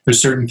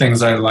 There's certain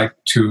things I like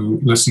to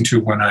listen to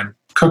when I'm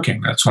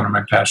cooking. That's one of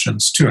my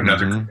passions too,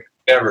 another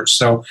endeavor.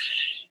 So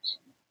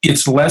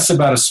it's less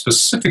about a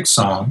specific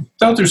song,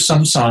 though there's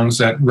some songs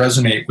that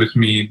resonate with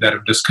me that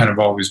have just kind of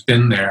always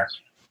been there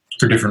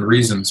for different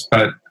reasons.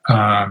 But,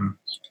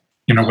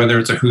 whether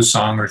it's a Who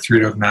song or Three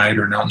Dog Night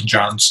or an Elton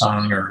John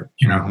song or,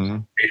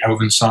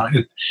 Beethoven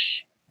song,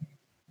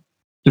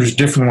 there's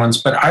different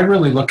ones, but I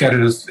really look at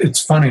it as,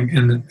 it's funny,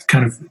 and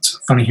it's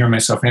funny hearing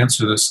myself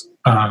answer this,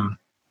 that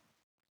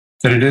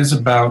it is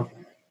about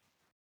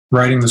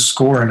writing the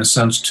score in a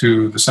sense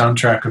to the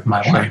soundtrack of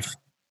my life.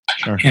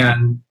 Sure.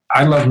 And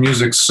I love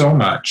music so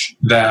much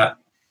that,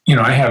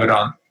 I have it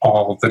on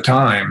all the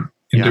time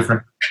in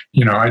different,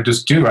 I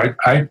just do.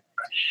 I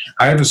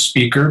have a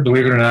speaker,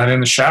 believe it or not,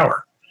 in the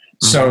shower.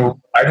 So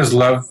I just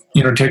love,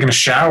 taking a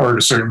shower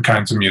to certain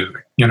kinds of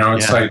music.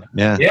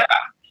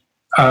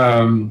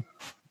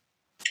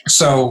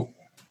 So,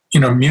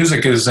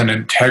 music is an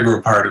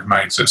integral part of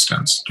my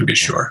existence, to be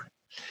sure.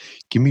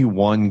 Give me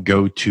one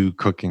go-to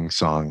cooking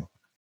song.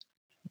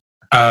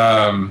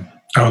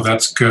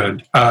 That's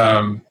good.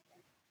 I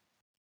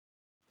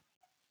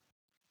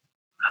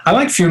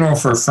like Funeral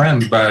for a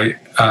Friend by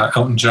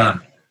Elton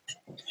John,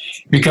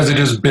 because it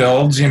just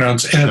builds,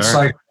 it's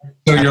like,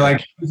 so you're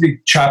like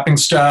chopping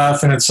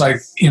stuff, and it's like,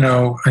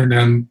 and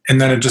then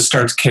it just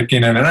starts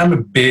kicking in. And I'm a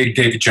big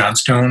David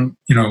Johnstone,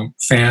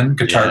 fan,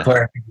 guitar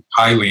player. I think he's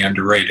highly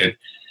underrated.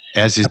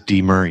 As is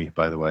Dee Murray,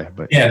 by the way.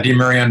 But Dee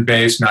Murray on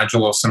bass,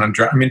 Nigel Olsson on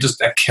drum. I mean, just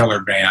that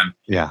killer band.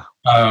 Yeah.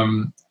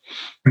 And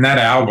that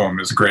album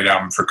is a great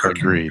album for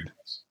cooking. Agreed.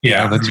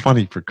 Yeah. That's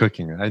funny for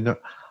cooking. I know.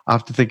 I'll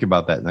have to think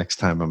about that next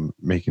time I'm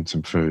making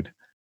some food.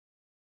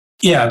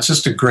 Yeah, it's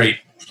just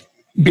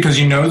because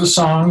you know the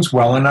songs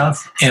well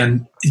enough,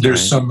 and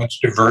there's so much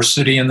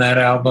diversity in that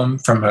album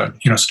from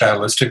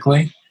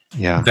stylistically,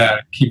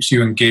 that keeps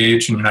you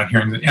engaged, and you're not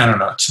hearing I don't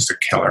know, it's just a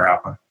killer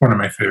album. One of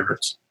my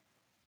favorites.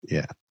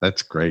 Yeah,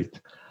 that's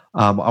great.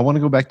 I want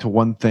to go back to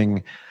one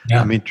thing.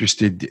 I'm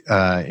interested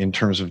in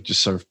terms of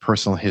just sort of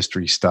personal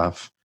history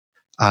stuff.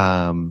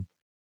 When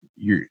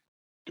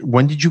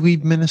did you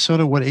leave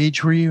Minnesota? What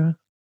age were you?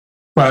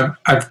 Well,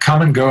 I've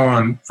come and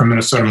gone from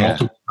Minnesota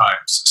multiple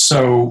times.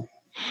 So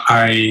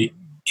I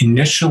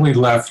initially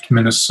left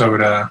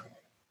Minnesota,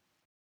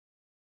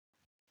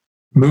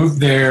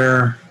 moved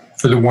there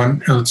for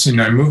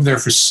I moved there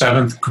for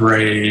 7th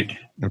grade.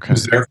 Okay.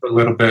 Was there for a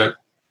little bit,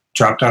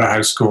 dropped out of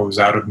high school, was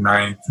out of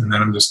 9th, and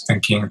then I'm just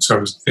thinking, so I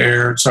was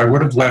there. So I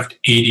would have left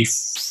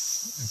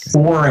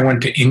 84. Okay. I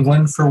went to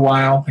England for a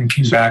while and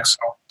came back. So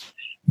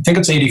I think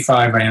it's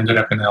 85 I ended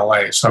up in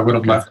LA. So I would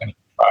have left in 85.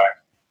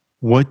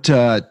 What,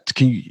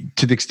 can you,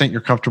 to the extent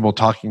you're comfortable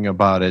talking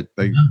about it,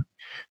 like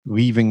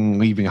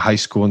leaving high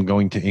school and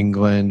going to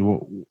England,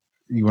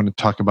 you want to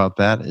talk about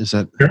that? Is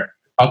that? Sure.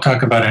 I'll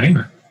talk about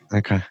anything.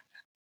 Okay.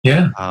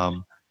 Yeah.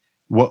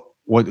 What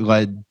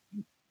led?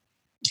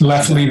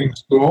 Left leaving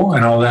school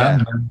and all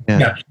that.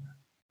 Yeah.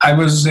 I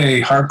was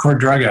a hardcore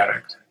drug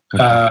addict.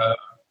 Okay.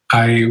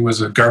 I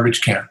was a garbage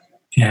can.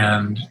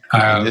 And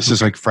this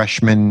is like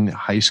freshman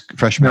high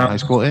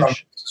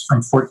school-ish?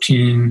 From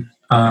 14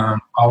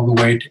 all the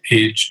way to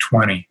age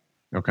 20.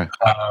 Okay.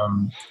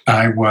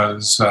 I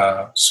was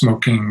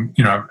smoking,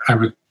 I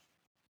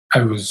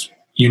was,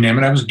 you name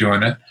it, I was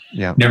doing it.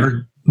 Yeah.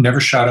 Never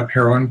shot up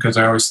heroin, because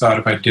I always thought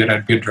if I did,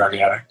 I'd be a drug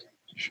addict.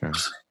 Sure.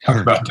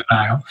 Talk about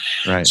denial.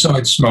 Right. So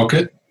I'd smoke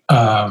it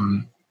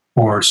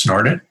or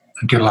snort it.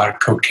 I did a lot of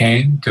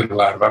cocaine, did a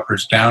lot of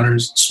uppers,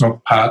 downers,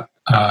 smoked pot,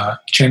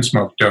 chain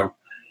smoked dope.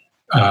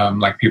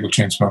 Like people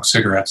chain smoke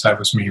cigarettes. That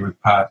was me with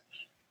pot.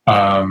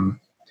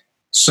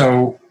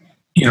 So,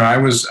 I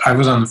was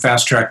on the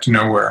fast track to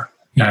nowhere,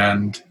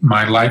 and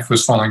my life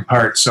was falling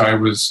apart. So I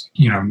was,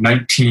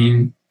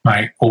 19.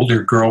 My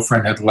older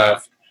girlfriend had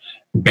left.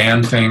 The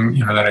band thing,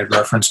 that I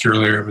referenced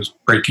earlier, was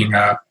breaking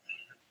up.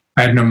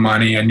 I had no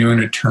money. I knew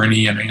an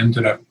attorney, and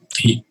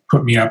he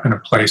put me up in a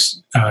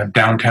place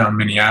downtown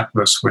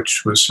Minneapolis,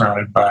 which was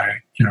surrounded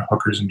by,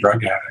 hookers and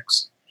drug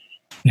addicts,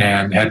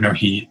 and had no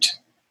heat.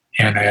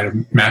 And I had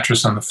a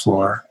mattress on the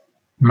floor.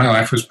 My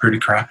life was pretty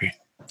crappy.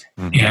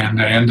 Mm-hmm.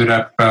 And I ended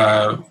up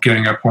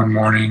getting up one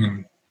morning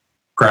and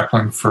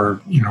grappling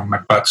for, my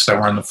butts that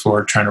were on the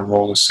floor, trying to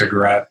roll a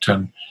cigarette,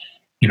 and,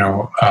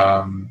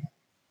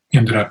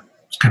 ended up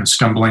kind of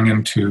stumbling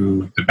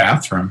into the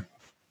bathroom.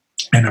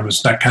 And it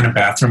was that kind of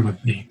bathroom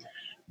with the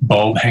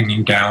bulb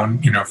hanging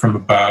down, from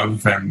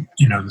above, and,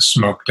 the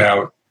smoked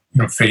out,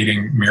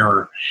 fading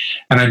mirror.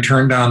 And I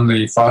turned on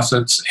the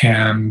faucets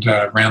and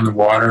ran the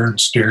water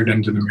and stared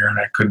into the mirror, and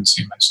I couldn't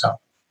see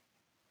myself.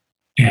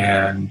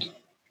 And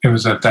it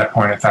was at that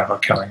point I thought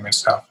about killing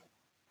myself.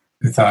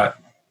 I thought,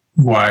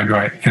 why do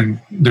I?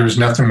 And there was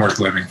nothing worth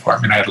living for.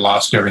 I mean, I had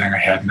lost everything. I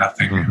had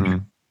nothing. Mm-hmm.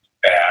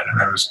 Bad.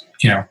 And I was,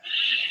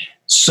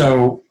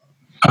 So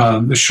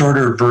the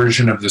shorter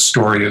version of the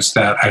story is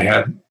that I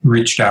had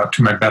reached out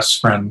to my best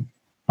friend,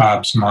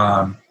 Bob's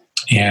mom,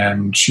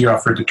 and she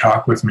offered to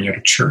talk with me at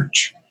a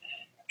church.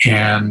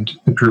 and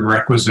the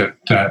prerequisite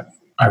that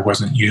I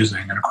wasn't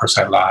using. And of course,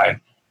 I lied,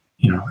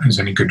 as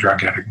any good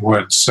drug addict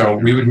would. So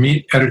we would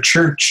meet at a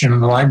church in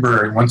the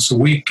library once a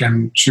week,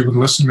 and she would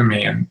listen to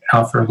me and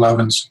offer love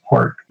and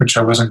support, which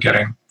I wasn't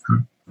getting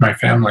from my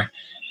family.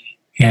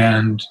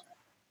 And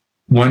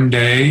one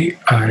day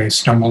I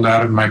stumbled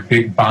out of my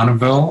big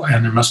Bonneville,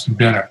 and there must have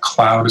been a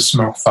cloud of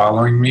smoke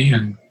following me.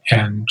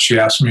 And she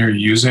asked me, "Are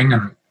you using?"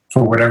 And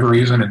for whatever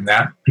reason, in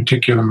that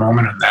particular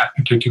moment, on that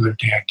particular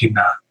day, I did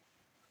not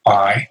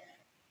lie.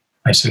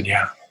 I said,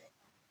 "Yeah."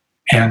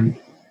 And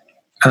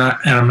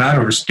I'm not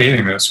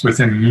overstating this.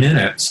 Within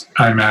minutes,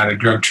 I'm at a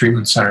drug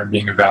treatment center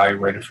being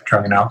evaluated for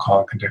drug and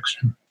alcoholic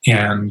addiction.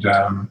 And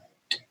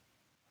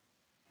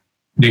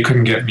they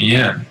couldn't get me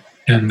in.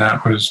 And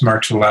that was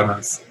March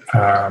 11th,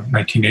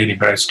 1980.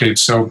 But I stayed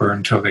sober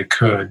until they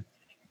could.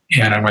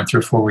 And I went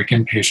through a 4-week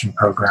inpatient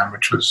program,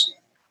 which was,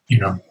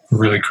 a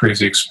really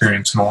crazy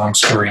experience and a long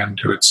story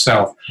unto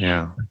itself.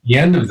 Yeah. At the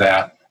end of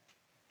that,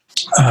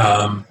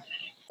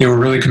 they were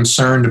really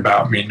concerned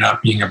about me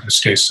not being able to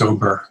stay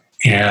sober.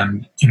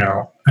 And,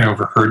 I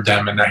overheard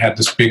them, and I had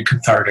this big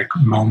cathartic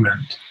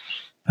moment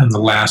on the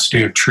last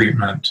day of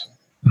treatment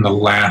in the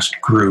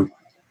last group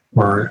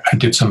where I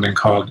did something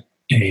called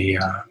a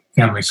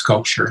family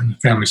sculpture. And the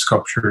family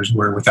sculpture is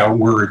where, without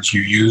words,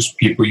 you use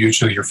people,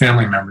 usually your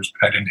family members,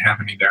 but I didn't have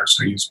any there,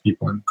 so I used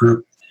people in the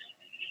group.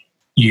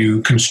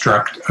 You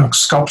construct a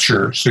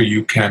sculpture so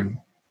you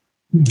can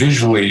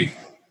visually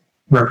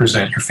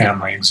represent your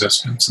family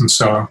existence. And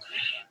so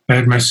I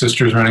had my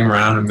sisters running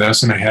around in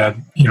this, and I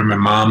had, my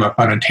mom up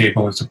on a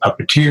table as a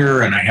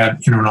puppeteer, and I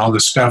had, and all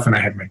this stuff, and I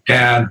had my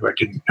dad, who I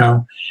didn't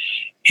know.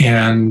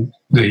 And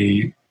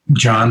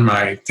John,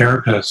 my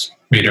therapist,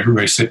 made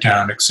everybody sit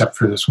down except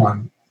for this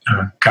one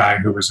guy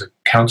who was a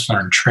counselor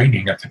in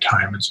training at the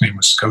time. His name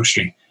was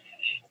Scoshi.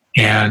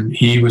 And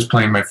he was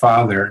playing my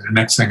father. And the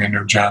next thing I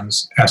know,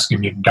 John's asking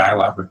me to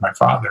dialogue with my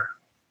father,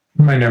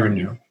 whom I never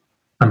knew.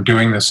 I'm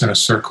doing this in a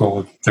circle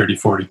of 30,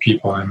 40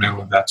 people. In the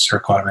middle of that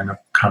circle, having a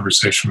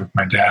conversation with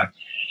my dad.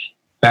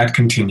 That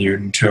continued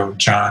until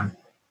John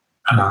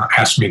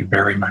asked me to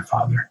bury my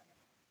father.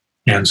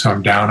 And so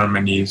I'm down on my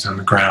knees on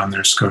the ground.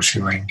 There's Scotia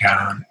laying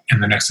down.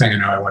 And the next thing I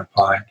know, I went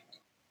blind.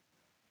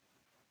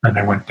 And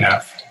I went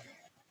deaf.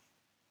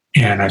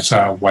 And I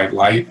saw a white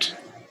light.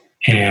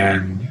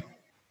 And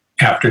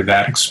after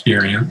that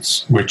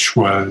experience, which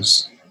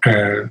was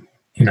a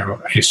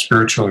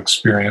spiritual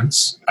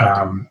experience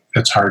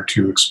that's hard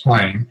to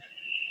explain,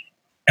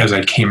 as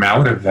I came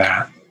out of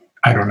that,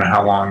 I don't know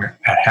how long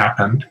that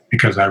happened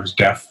because I was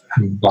deaf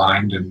and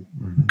blind, and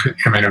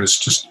it was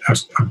just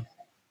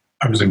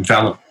I was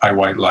enveloped by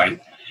white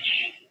light.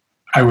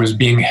 I was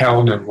being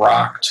held and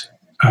rocked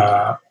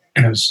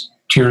as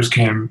tears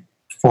came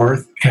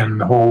forth, and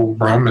the whole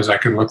room, as I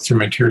could look through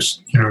my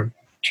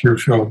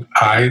tear-filled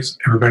eyes,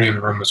 everybody in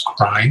the room was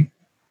crying,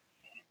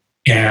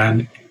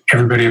 and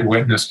everybody had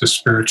witnessed a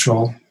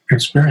spiritual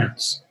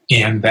experience.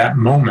 And that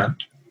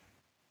moment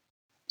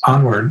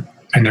onward,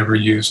 I never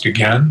used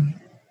again.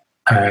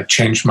 It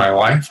changed my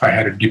life. I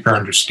had a deeper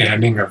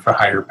understanding of a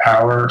higher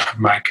power, of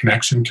my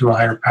connection to a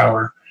higher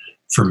power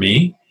for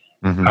me.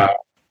 Mm-hmm.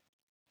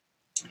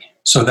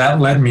 So that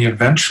led me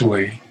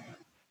eventually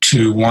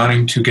to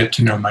wanting to get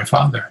to know my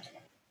father.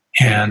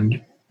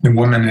 And the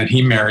woman that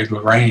he married,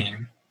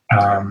 Lorraine,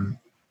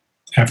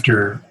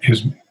 after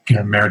his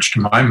marriage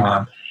to my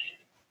mom,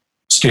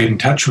 stayed in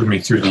touch with me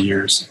through the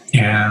years.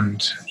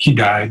 And he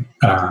died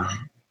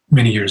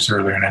many years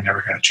earlier, and I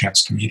never got a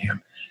chance to meet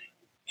him.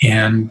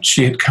 And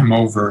she had come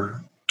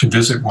over to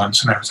visit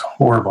once, and I was a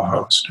horrible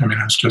host. I mean,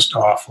 I was just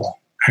awful.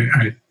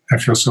 I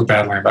feel so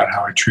badly about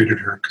how I treated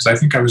her because I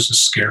think I was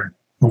just scared,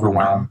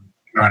 overwhelmed,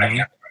 and I am as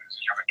a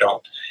young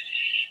adult.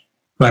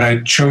 But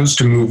I chose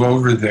to move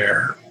over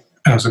there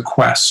as a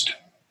quest.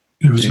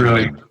 It was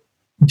really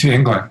to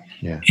England,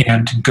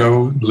 and to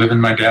go live in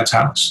my dad's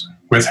house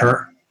with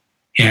her.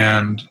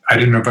 And I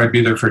didn't know if I'd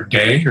be there for a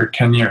day or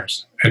 10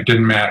 years. It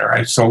didn't matter.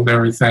 I sold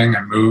everything.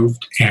 I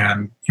moved,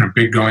 and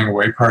big going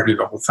away party,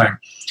 the whole thing.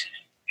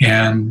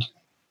 And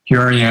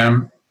here I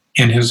am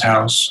in his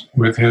house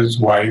with his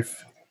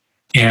wife,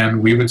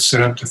 and we would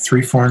sit up to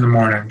 3, 4 in the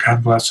morning.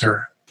 God bless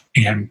her.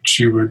 And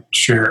she would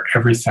share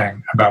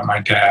everything about my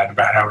dad,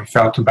 about how he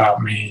felt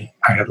about me.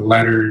 I had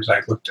letters. I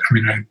had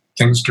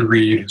things to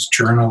read, his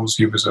journals.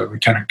 He was a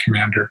lieutenant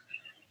commander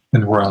in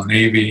the Royal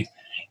Navy.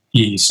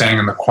 He sang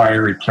in the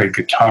choir. He played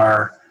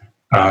guitar.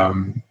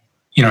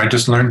 I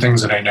just learned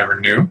things that I never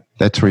knew.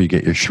 That's where you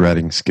get your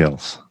shredding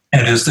skills.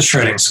 It is the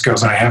shredding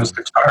skills, and I have his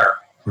guitar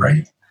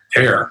right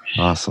there.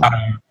 Awesome.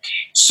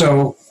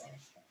 So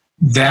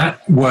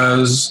that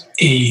was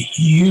a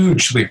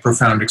hugely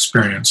profound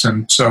experience.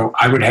 And so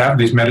I would have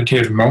these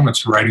meditative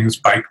moments riding his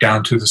bike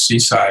down to the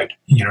seaside.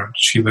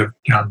 She lived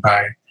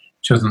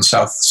she was on the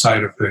south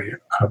side of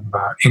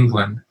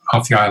England,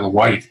 off the Isle of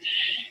Wight.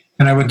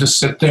 And I would just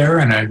sit there,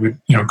 and I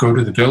would, go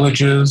to the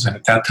villages, and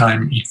at that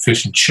time eat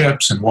fish and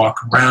chips and walk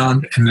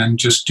around, and then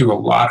just do a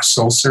lot of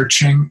soul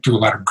searching, do a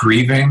lot of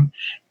grieving,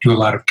 do a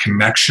lot of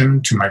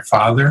connection to my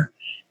father.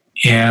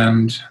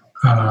 And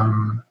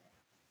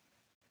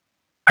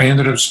I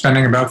ended up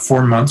spending about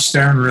 4 months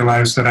there and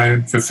realized that I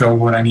had fulfilled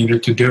what I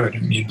needed to do. I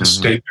didn't need to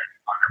stay there.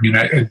 I mean,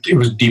 it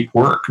was deep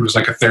work. It was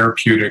like a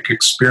therapeutic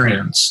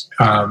experience.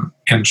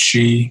 And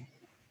she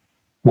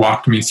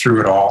walked me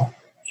through it all.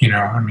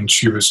 I mean,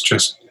 she was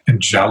just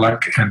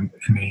angelic and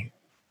an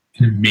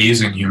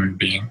amazing human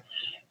being,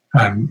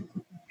 and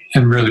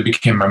really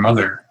became my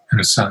mother in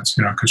a sense,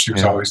 because she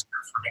was always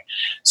there for me.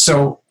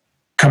 So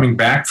coming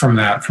back from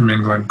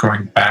England,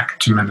 going back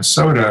to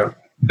Minnesota,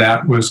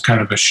 that was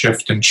kind of a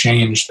shift and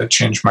change that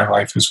changed my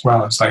life as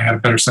well, as I had a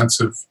better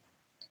sense of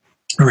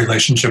a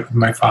relationship with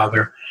my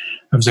father.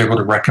 I was able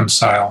to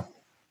reconcile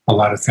a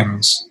lot of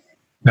things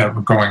that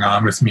were going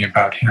on with me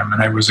about him,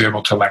 and I was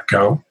able to let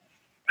go,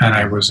 and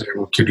I was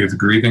able to do the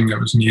grieving that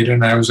was needed,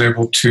 and I was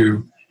able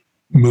to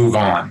move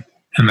on,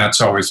 and that's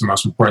always the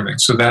most important thing.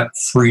 So that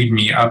freed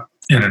me up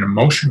in an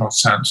emotional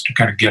sense to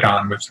kind of get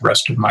on with the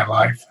rest of my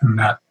life, and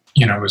that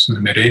was in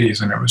the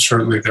mid-'80s, and it was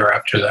shortly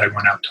thereafter that I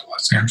went out to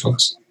Los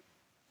Angeles.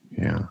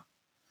 Yeah.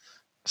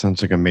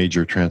 Sounds like a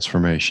major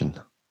transformation.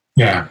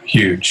 Yeah,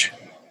 huge.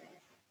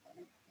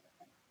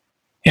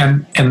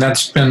 And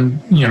that's been,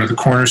 the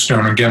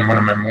cornerstone, again, one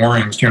of my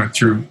moorings,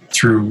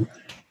 through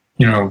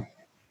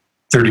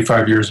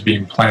 35 years of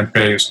being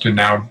plant-based and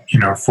now,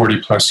 40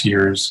 plus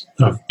years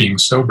of being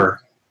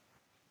sober.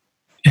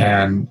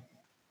 And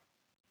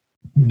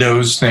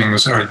those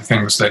things are the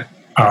things that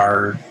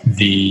are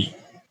the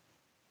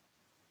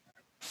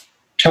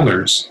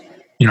pillars,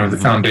 the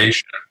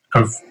foundation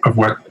of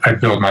what I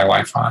build my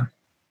life on.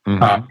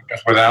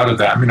 Because without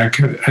that, I mean, I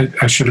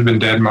should have been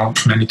dead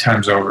many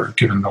times over,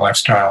 given the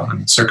lifestyle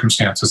and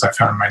circumstances I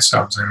found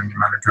myself in, and the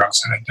amount of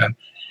drugs that I did.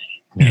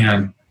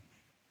 And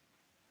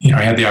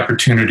I had the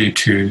opportunity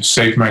to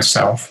save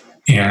myself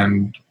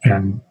and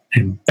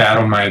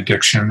battle my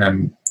addiction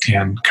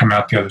and come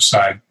out the other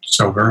side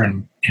sober,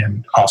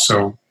 and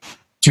also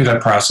through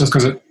that process,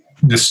 because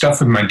the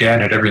stuff with my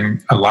dad had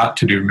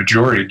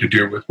majority to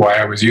do with why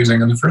I was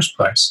using in the first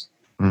place.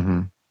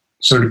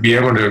 So to be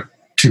able to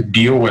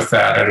deal with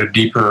that at a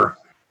deeper,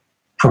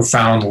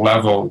 profound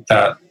level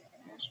that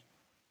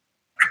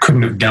I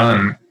couldn't have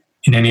done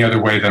in any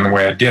other way than the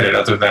way I did it,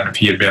 other than if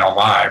he had been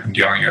alive and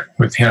dealing it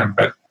with him.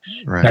 But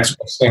next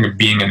thing of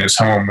being in his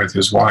home with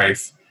his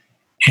wife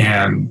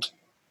and,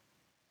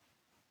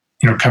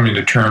 coming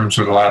to terms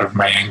with a lot of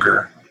my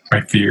anger, my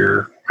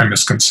fear, my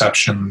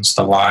misconceptions,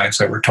 the lies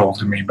that were told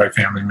to me by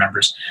family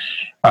members,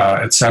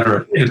 et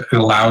cetera, it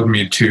allowed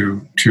me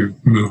to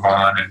move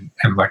on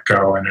and let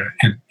go and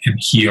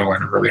heal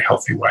in a really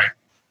healthy way.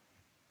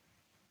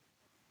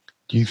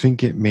 Do you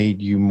think it made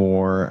you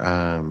more,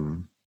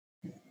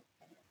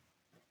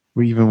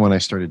 even when I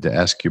started to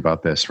ask you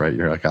about this, right?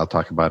 You're like, I'll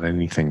talk about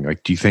anything.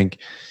 Like, do you think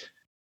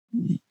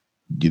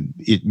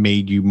it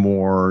made you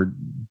more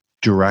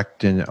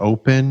direct and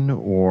open,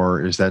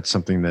 or is that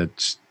something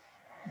that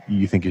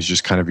you think is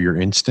just kind of your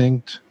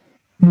instinct?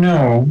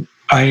 No,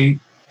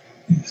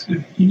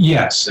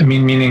 yes. I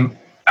mean, meaning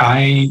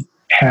I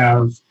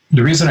have,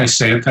 the reason I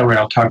say it that way,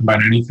 I'll talk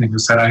about anything,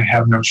 is that I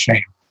have no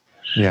shame.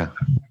 Yeah.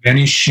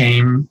 Any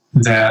shame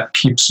that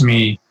keeps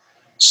me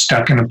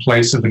stuck in a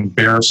place of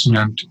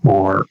embarrassment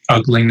or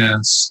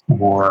ugliness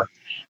or,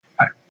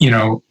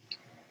 and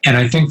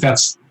I think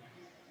that's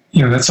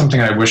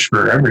something I wish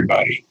for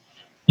everybody,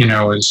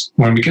 is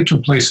when we get to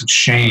a place of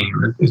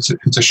shame,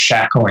 it's a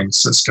shackling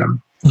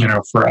system,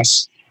 for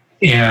us.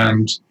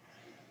 And,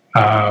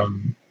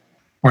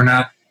 we're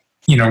not,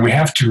 we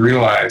have to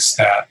realize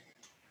that,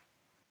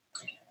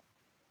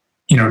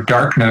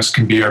 darkness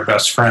can be our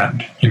best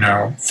friend.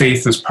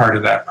 Faith is part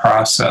of that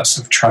process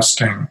of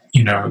trusting,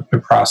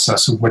 the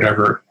process of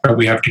whatever, but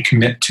we have to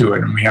commit to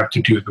it and we have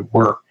to do the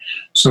work.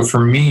 So for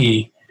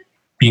me,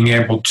 being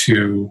able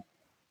to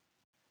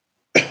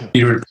be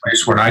to a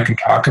place where I can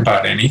talk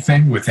about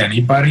anything with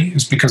anybody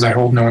is because I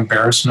hold no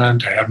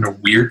embarrassment. I have no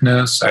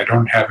weirdness. I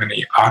don't have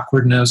any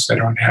awkwardness. I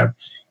don't have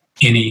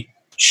any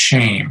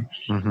shame.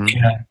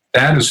 And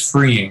that is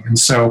freeing. And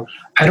so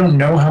I don't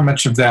know how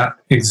much of that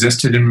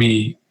existed in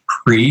me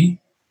pre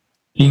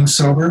being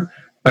sober,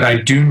 but I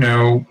do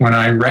know when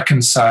I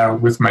reconcile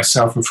with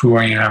myself of who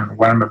I am and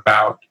what I'm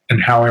about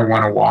and how I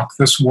want to walk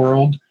this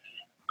world,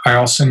 I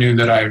also knew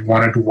that I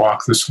wanted to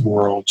walk this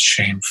world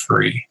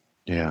shame-free.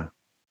 Yeah.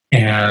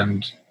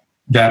 And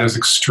that is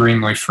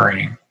extremely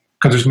freeing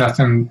because there's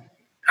nothing,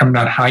 I'm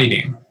not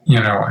hiding, in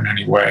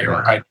any way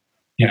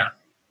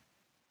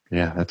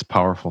Yeah, that's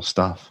powerful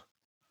stuff.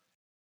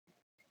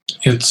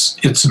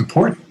 It's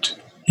important.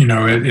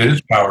 It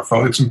is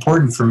powerful. It's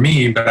important for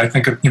me, but I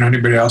think,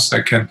 anybody else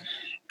that can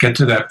get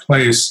to that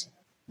place,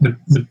 the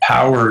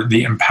power,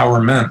 the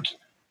empowerment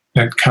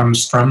that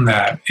comes from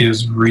that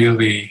is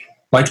really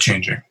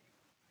life-changing.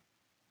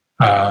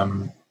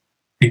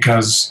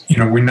 Because,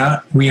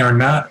 we are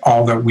not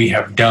all that we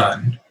have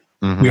done.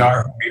 We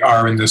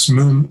are in this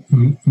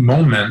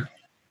moment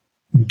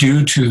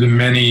due to the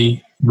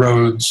many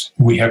roads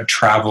we have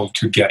traveled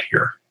to get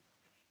here.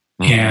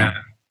 And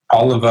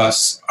all of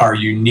us are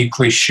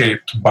uniquely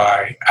shaped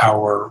by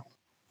our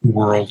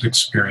world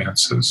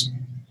experiences.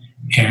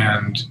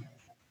 And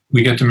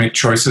we get to make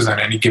choices on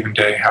any given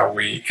day how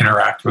we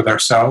interact with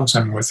ourselves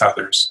and with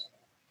others.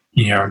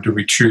 Do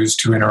we choose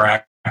to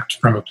interact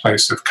from a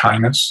place of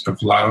kindness,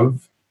 of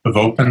love, of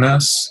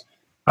openness,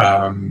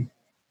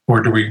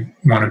 or do we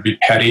want to be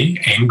petty,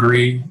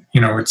 angry?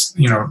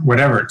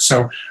 Whatever.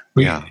 So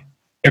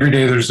every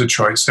day there's a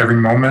choice. Every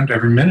moment,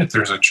 every minute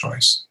there's a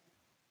choice.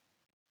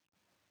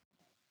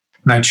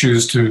 And I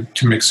choose to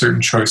make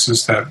certain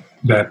choices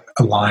that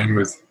align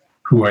with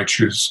who I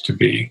choose to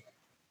be.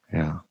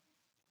 Yeah.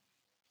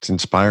 It's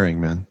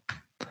inspiring, man.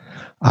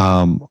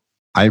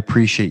 I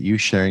appreciate you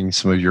sharing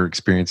some of your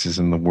experiences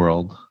in the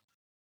world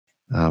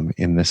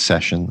in this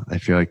session. I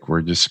feel like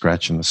we're just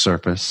scratching the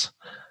surface,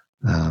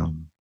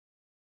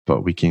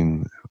 but we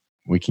can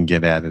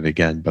get at it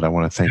again. But I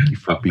want to thank you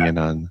for being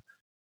on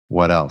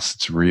What Else?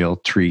 It's a real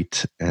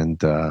treat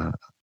and a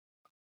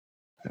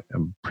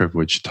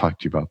privilege to talk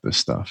to you about this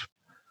stuff.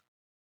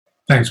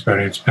 Thanks,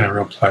 buddy. It's been a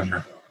real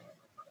pleasure.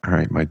 All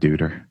right, my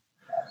duder.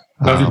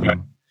 Love you,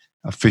 buddy.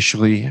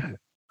 Officially,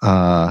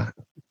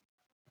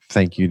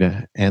 thank you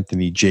to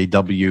Anthony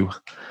J.W.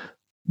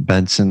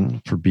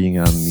 Benson for being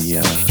on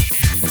the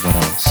What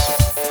Else?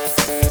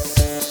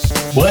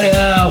 What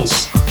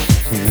else?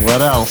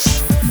 What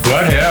else?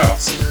 What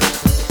else?